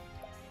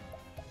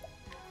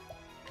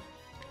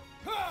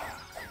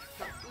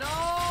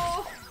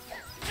 No!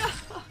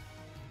 No!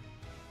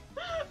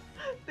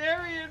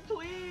 Darian,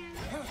 please!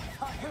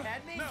 Thought you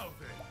had me? Now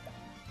then.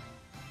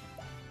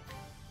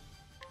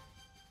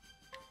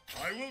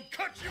 I will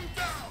cut you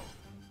down!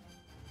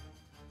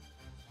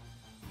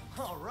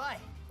 All right.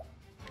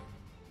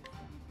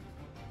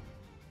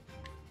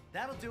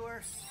 That'll do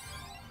her.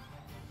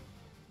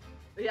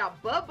 Yeah,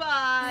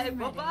 bye-bye!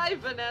 Bye-bye,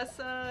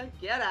 Vanessa!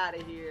 Get out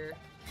of here.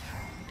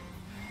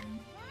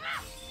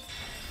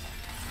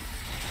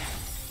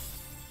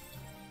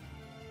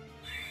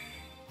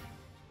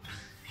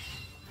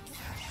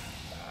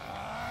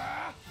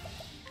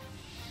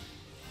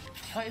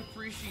 I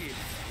appreciate it,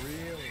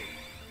 really.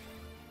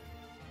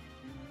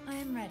 I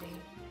am ready.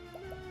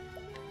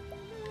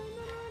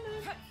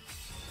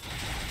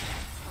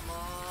 Come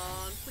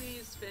on,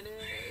 please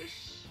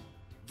finish.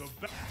 The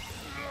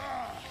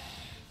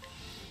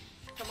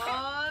Come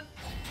on.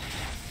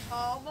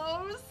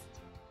 Almost.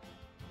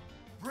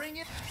 Bring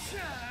it.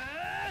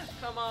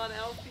 Come on,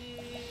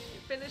 Alfy.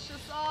 Finish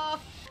us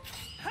off.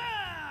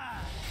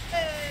 Ha!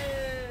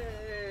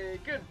 Hey,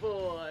 good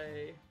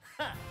boy.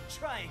 Ha!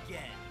 Try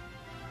again.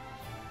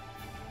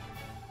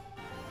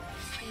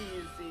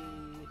 Easy.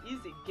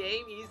 Easy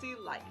game, easy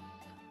life.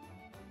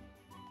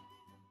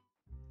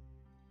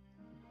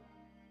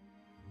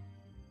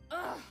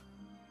 Ugh.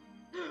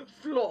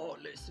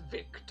 Flawless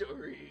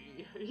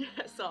victory.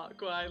 Yes,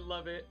 Aqua, I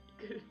love it.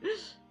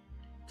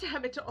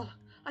 Damn it all.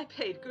 I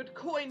paid good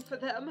coin for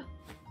them.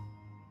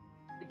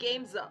 The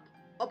game's up.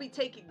 I'll be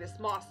taking this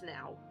moss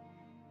now.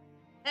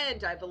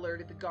 And I've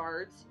alerted the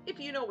guards. If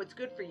you know what's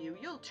good for you,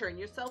 you'll turn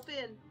yourself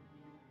in.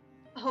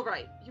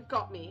 Alright, you've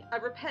got me. I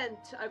repent.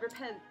 I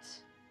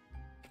repent.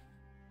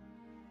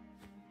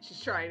 She's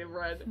trying to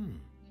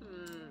run.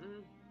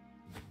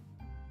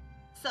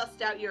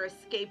 Sussed out your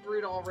escape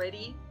route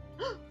already?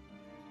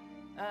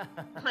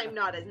 I'm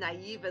not as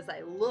naive as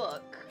I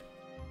look.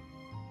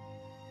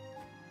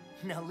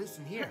 Now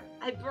listen here.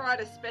 I brought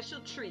a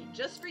special treat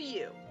just for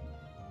you.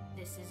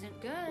 This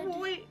isn't good.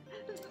 Wait,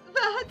 that's...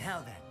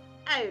 Now then.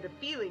 I had a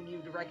feeling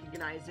you'd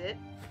recognize it.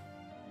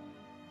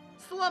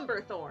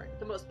 Slumberthorn,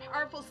 the most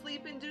powerful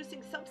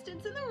sleep-inducing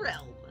substance in the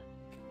realm.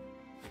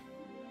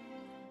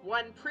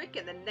 One prick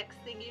and the next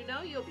thing you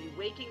know, you'll be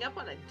waking up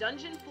on a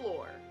dungeon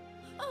floor.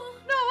 Oh.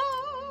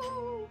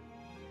 No!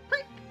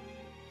 Prick!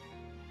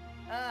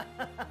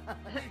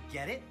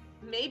 Get it?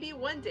 Maybe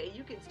one day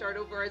you can start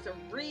over as a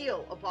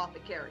real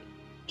apothecary,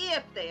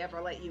 if they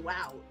ever let you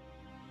out.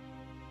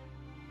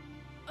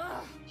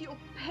 Ugh. You'll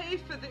pay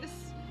for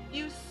this,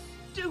 you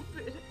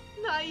stupid,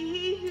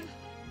 naive.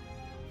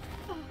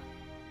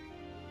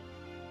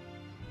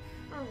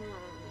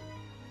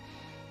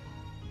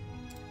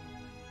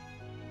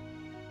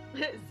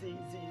 Z.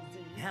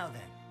 Now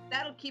then.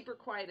 That'll keep her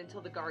quiet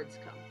until the guards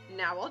come.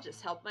 Now I'll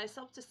just help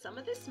myself to some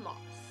of this moss.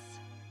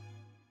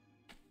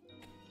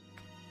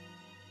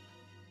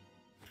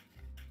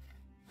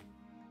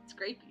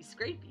 Scrapey,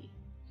 scrapey.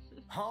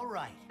 All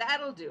right.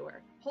 That'll do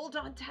her. Hold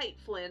on tight,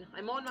 Flynn.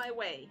 I'm on my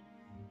way.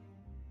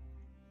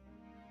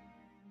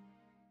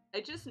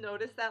 I just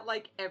noticed that,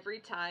 like, every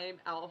time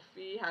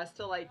Alfy has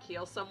to, like,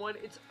 heal someone,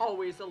 it's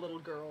always a little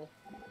girl.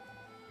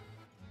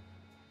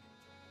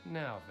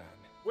 Now then.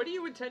 What do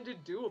you intend to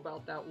do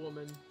about that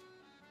woman?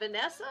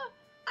 Vanessa?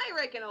 I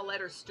reckon I'll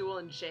let her stool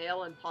in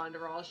jail and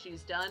ponder all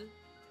she's done.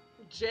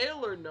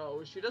 Jail or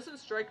no, she doesn't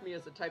strike me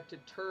as the type to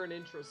turn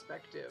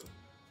introspective.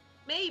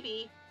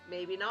 Maybe,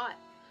 maybe not.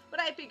 But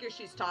I figure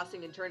she's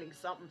tossing and turning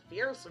something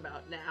fierce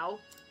about now.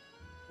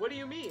 What do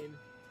you mean?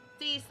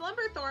 See,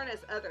 Slumberthorn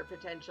has other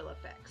potential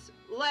effects,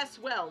 less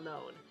well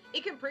known.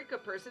 It can prick a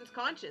person's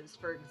conscience,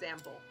 for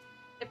example.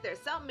 If there's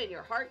something in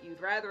your heart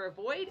you'd rather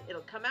avoid,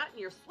 it'll come out in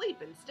your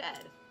sleep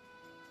instead.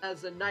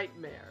 As a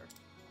nightmare.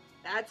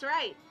 That's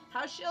right.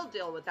 How she'll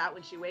deal with that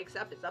when she wakes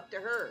up is up to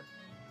her.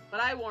 But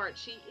I warrant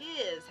she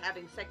is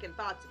having second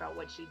thoughts about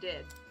what she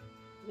did.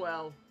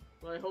 Well,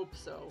 I hope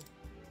so.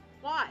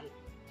 Why?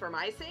 For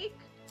my sake?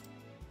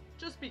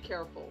 Just be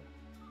careful.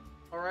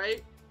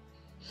 Alright?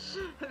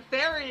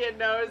 Therian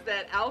knows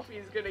that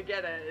Alfie's gonna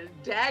get a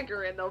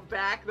dagger in the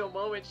back the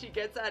moment she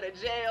gets out of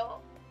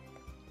jail.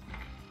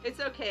 It's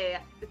okay,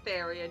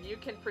 Therian. You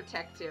can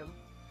protect him.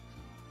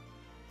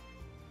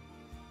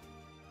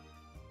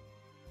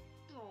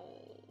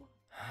 Oh.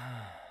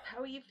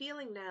 How are you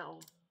feeling now?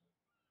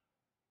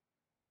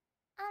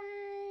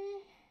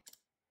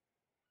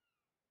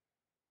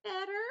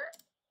 Better?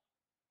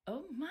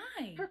 Oh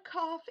my. Her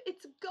cough,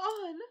 it's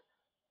gone.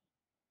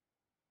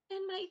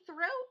 And my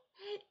throat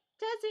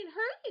doesn't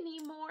hurt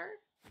anymore.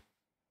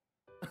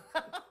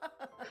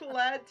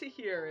 Glad to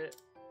hear it.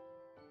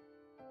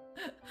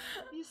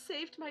 You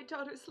saved my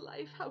daughter's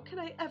life. How can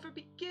I ever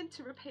begin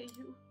to repay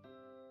you?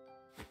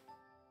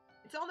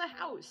 It's on the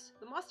house.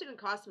 The moss didn't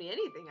cost me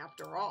anything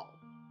after all.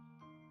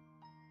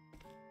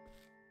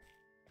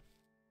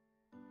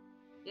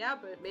 Yeah,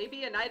 but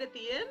maybe a night at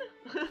the inn?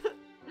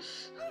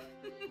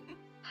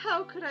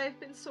 How could I have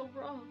been so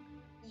wrong?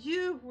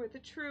 You were the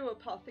true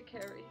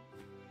apothecary.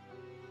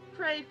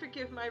 Pray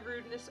forgive my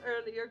rudeness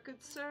earlier,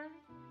 good sir.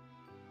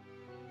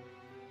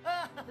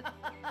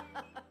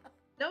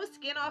 No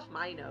skin off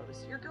my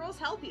nose. Your girl's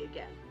healthy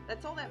again.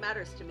 That's all that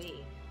matters to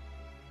me.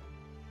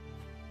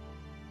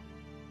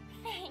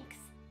 Thanks.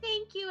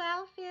 Thank you,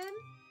 Alfyn.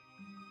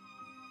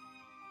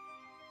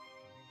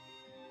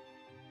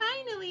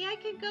 Finally, I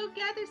can go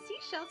gather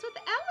seashells with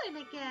Ellen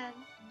again.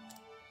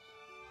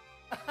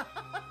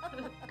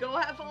 Go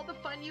have all the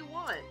fun you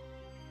want.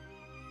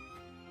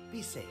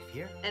 Be safe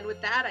here. And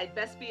with that, I'd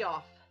best be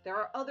off. There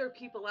are other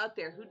people out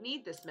there who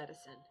need this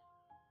medicine.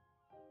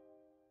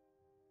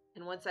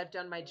 And once I've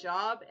done my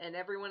job and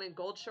everyone in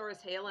Goldshore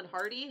is hale and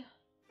hearty,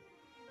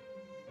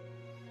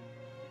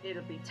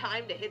 it'll be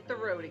time to hit the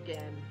road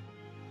again.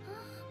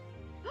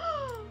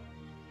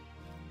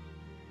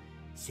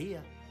 See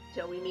ya.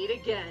 Till we meet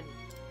again.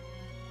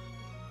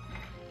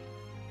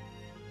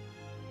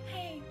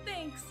 Hey,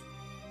 thanks.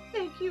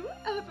 Thank you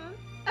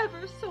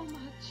ever so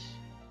much.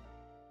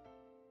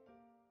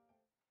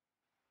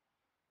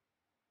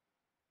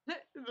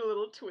 The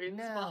little twins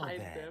Now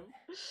behind then. them.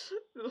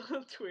 The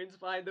little twins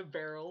behind the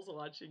barrels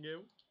watching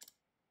him.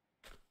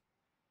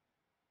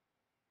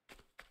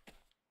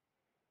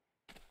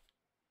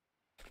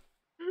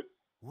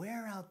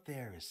 Where out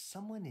there is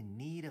someone in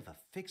need of a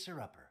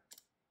fixer-upper?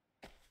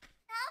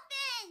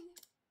 Alfyn!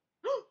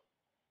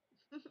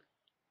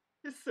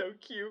 It's so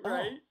cute, Oh,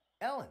 right?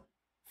 Ellen,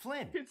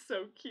 Flynn. It's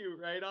so cute,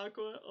 right,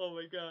 Aqua? Oh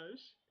my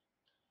gosh.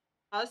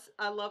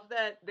 I love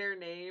that their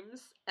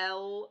names,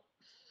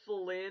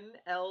 Flynn,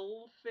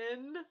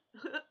 Alfyn.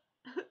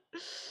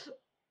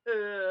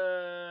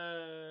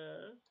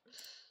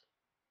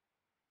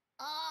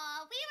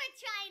 Aw, we were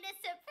trying to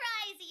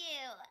surprise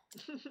you!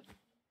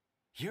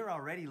 You're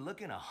already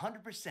looking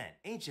 100%,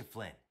 ain't you,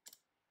 Flynn?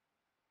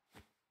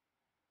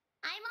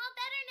 I'm all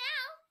better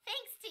now,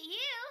 thanks to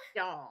you!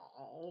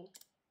 Y'all.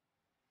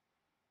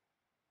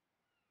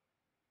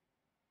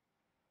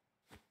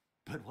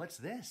 But what's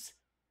this?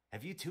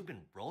 Have you two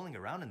been rolling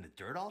around in the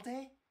dirt all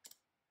day?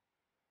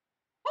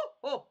 Ho,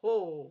 ho,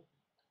 ho.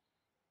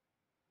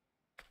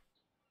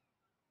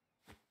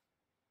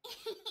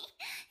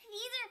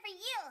 These are for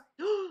you!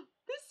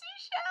 The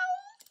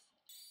seashells!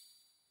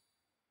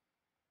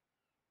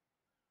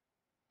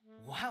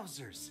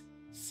 Wowzers!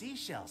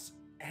 Seashells,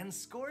 and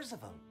scores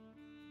of them.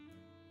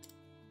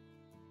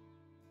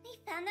 We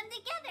found them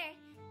together,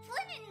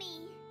 Flynn and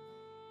me!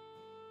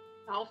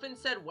 Alfyn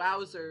said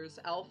wowzers.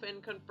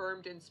 Alfyn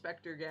confirmed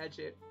Inspector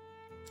Gadget.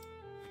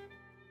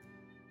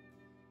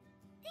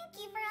 Thank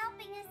you for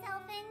helping us,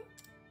 Alfyn.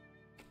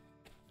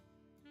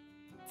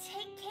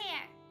 Take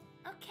care,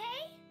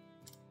 okay?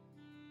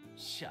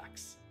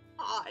 Shucks.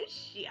 Aw,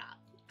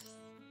 shucks.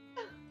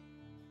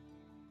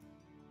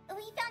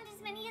 We found as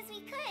many as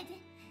we could.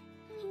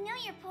 We know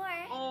you're poor.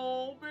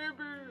 Oh,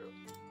 baby.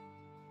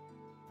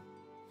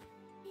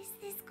 Is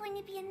this going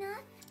to be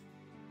enough?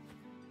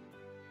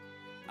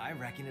 I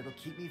reckon it'll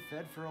keep me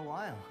fed for a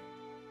while.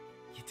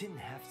 You didn't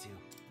have to.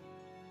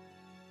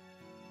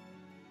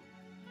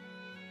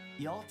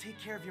 Y'all take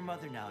care of your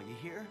mother now, you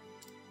hear?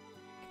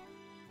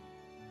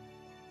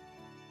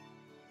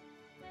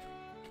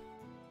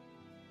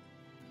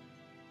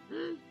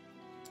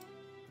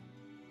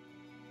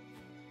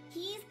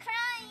 He's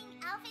crying.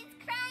 Alfyn's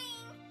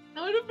crying.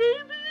 Not a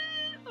baby.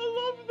 I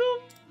love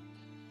them.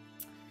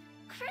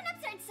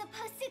 Grown-ups aren't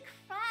supposed to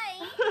cry.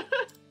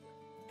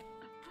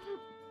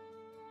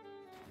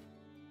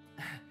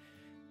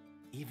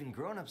 Even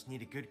grown-ups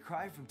need a good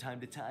cry from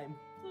time to time.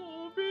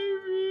 Oh,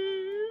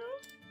 baby.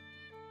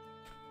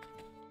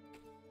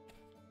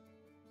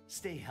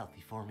 Stay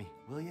healthy for me,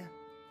 will ya?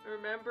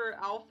 Remember,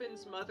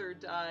 Alfyn's mother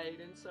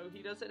died, and so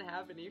he doesn't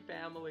have any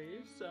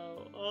family,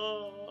 so,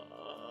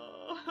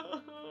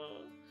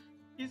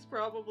 he's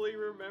probably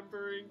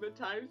remembering the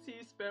times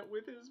he spent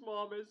with his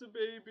mom as a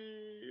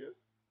baby.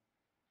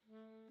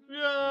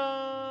 Yeah,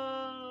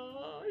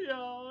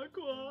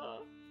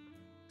 Aqua.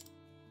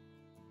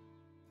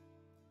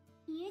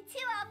 You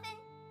too, Alfyn.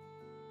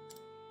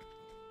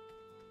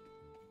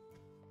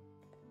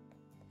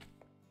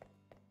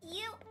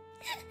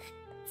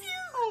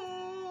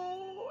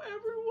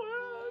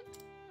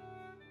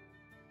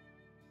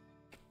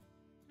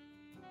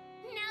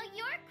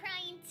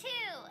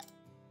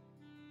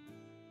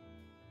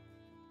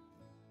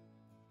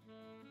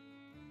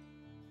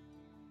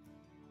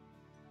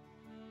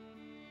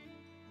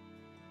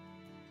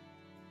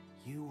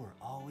 You were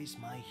always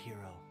my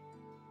hero,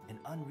 an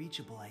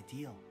unreachable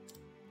ideal.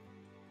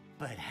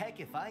 But heck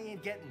if I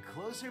ain't getting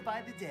closer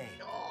by the day.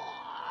 Oh,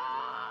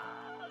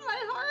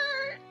 my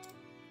heart!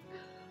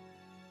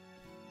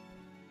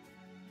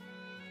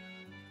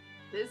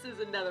 This is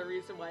another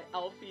reason why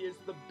Alfy is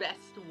the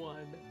best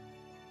one.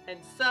 And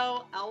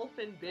so,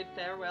 Alfyn bid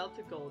farewell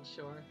to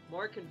Goldshore,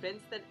 more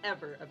convinced than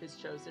ever of his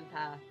chosen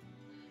path.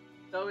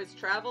 Though his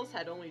travels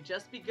had only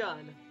just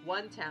begun,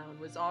 one town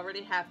was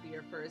already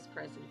happier for his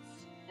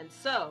presence. And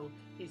so,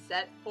 he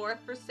set forth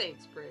for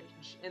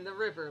Saintsbridge in the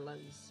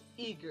Riverlands,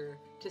 eager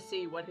to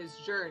see what his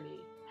journey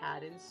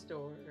had in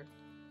store.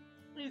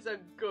 He's a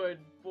good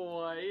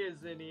boy,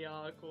 isn't he,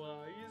 Aqua?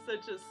 He's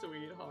such a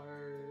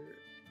sweetheart.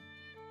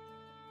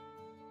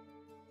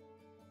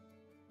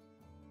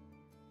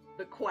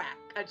 The Quack.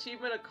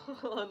 Achievement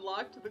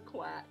unlocked the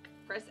Quack.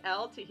 Press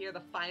L to hear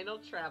the final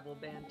travel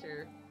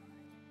banter.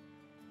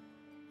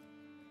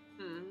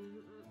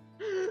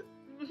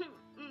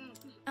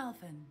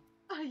 Alfyn.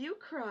 Are you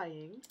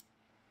crying?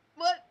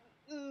 What?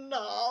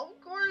 No, of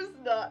course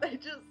not. I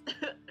just...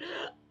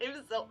 it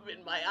was something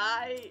in my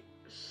eye.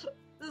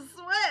 The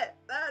sweat,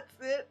 that's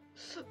it.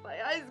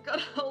 My eyes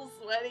got all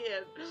sweaty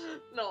and...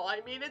 No, I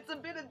mean it's a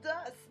bit of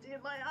dust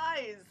in my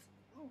eyes.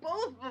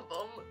 Both of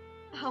them.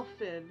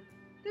 Alfyn,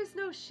 there's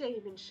no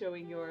shame in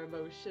showing your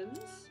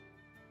emotions.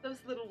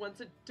 Those little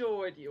ones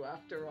adored you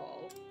after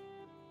all.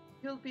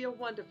 You'll be a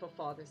wonderful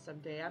father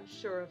someday, I'm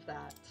sure of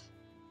that.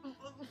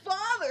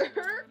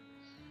 Father?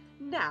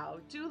 Now,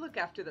 do look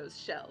after those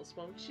shells,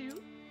 won't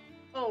you?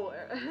 Oh,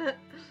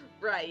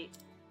 right.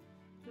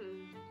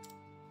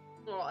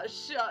 Aw,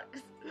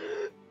 shucks.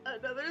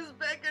 Another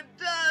speck of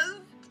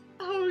dust.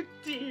 Oh,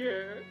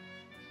 dear.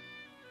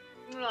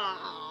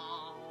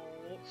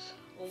 Oh,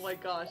 oh my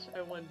gosh,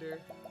 I wonder.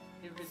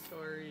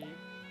 Inventory.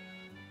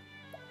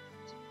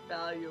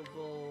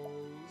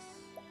 Valuables.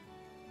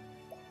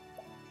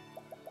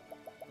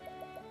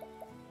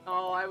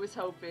 Oh, I was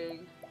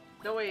hoping.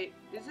 No, wait.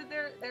 Isn't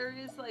there? There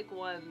is like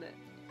one.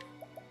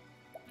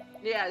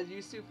 Yeah,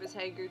 Yusufa's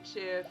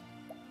handkerchief,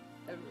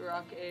 a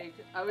rock egg.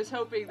 I was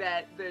hoping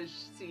that the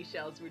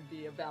seashells would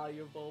be a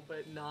valuable,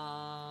 but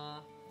nah.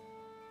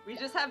 We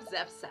just have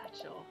Zeph's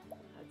satchel.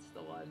 That's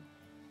the one.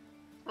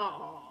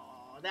 Oh,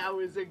 that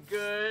was a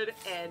good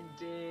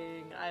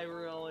ending. I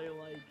really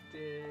liked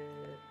it.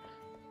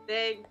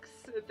 Thanks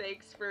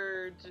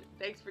for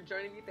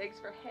joining me. Thanks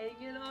for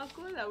hanging,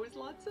 Aqua. That was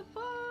lots of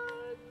fun.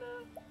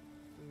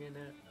 I'm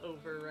gonna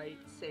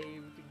overwrite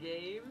saved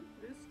game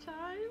this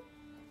time.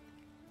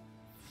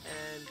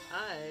 And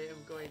I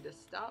am going to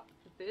stop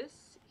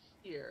this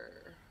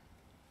here.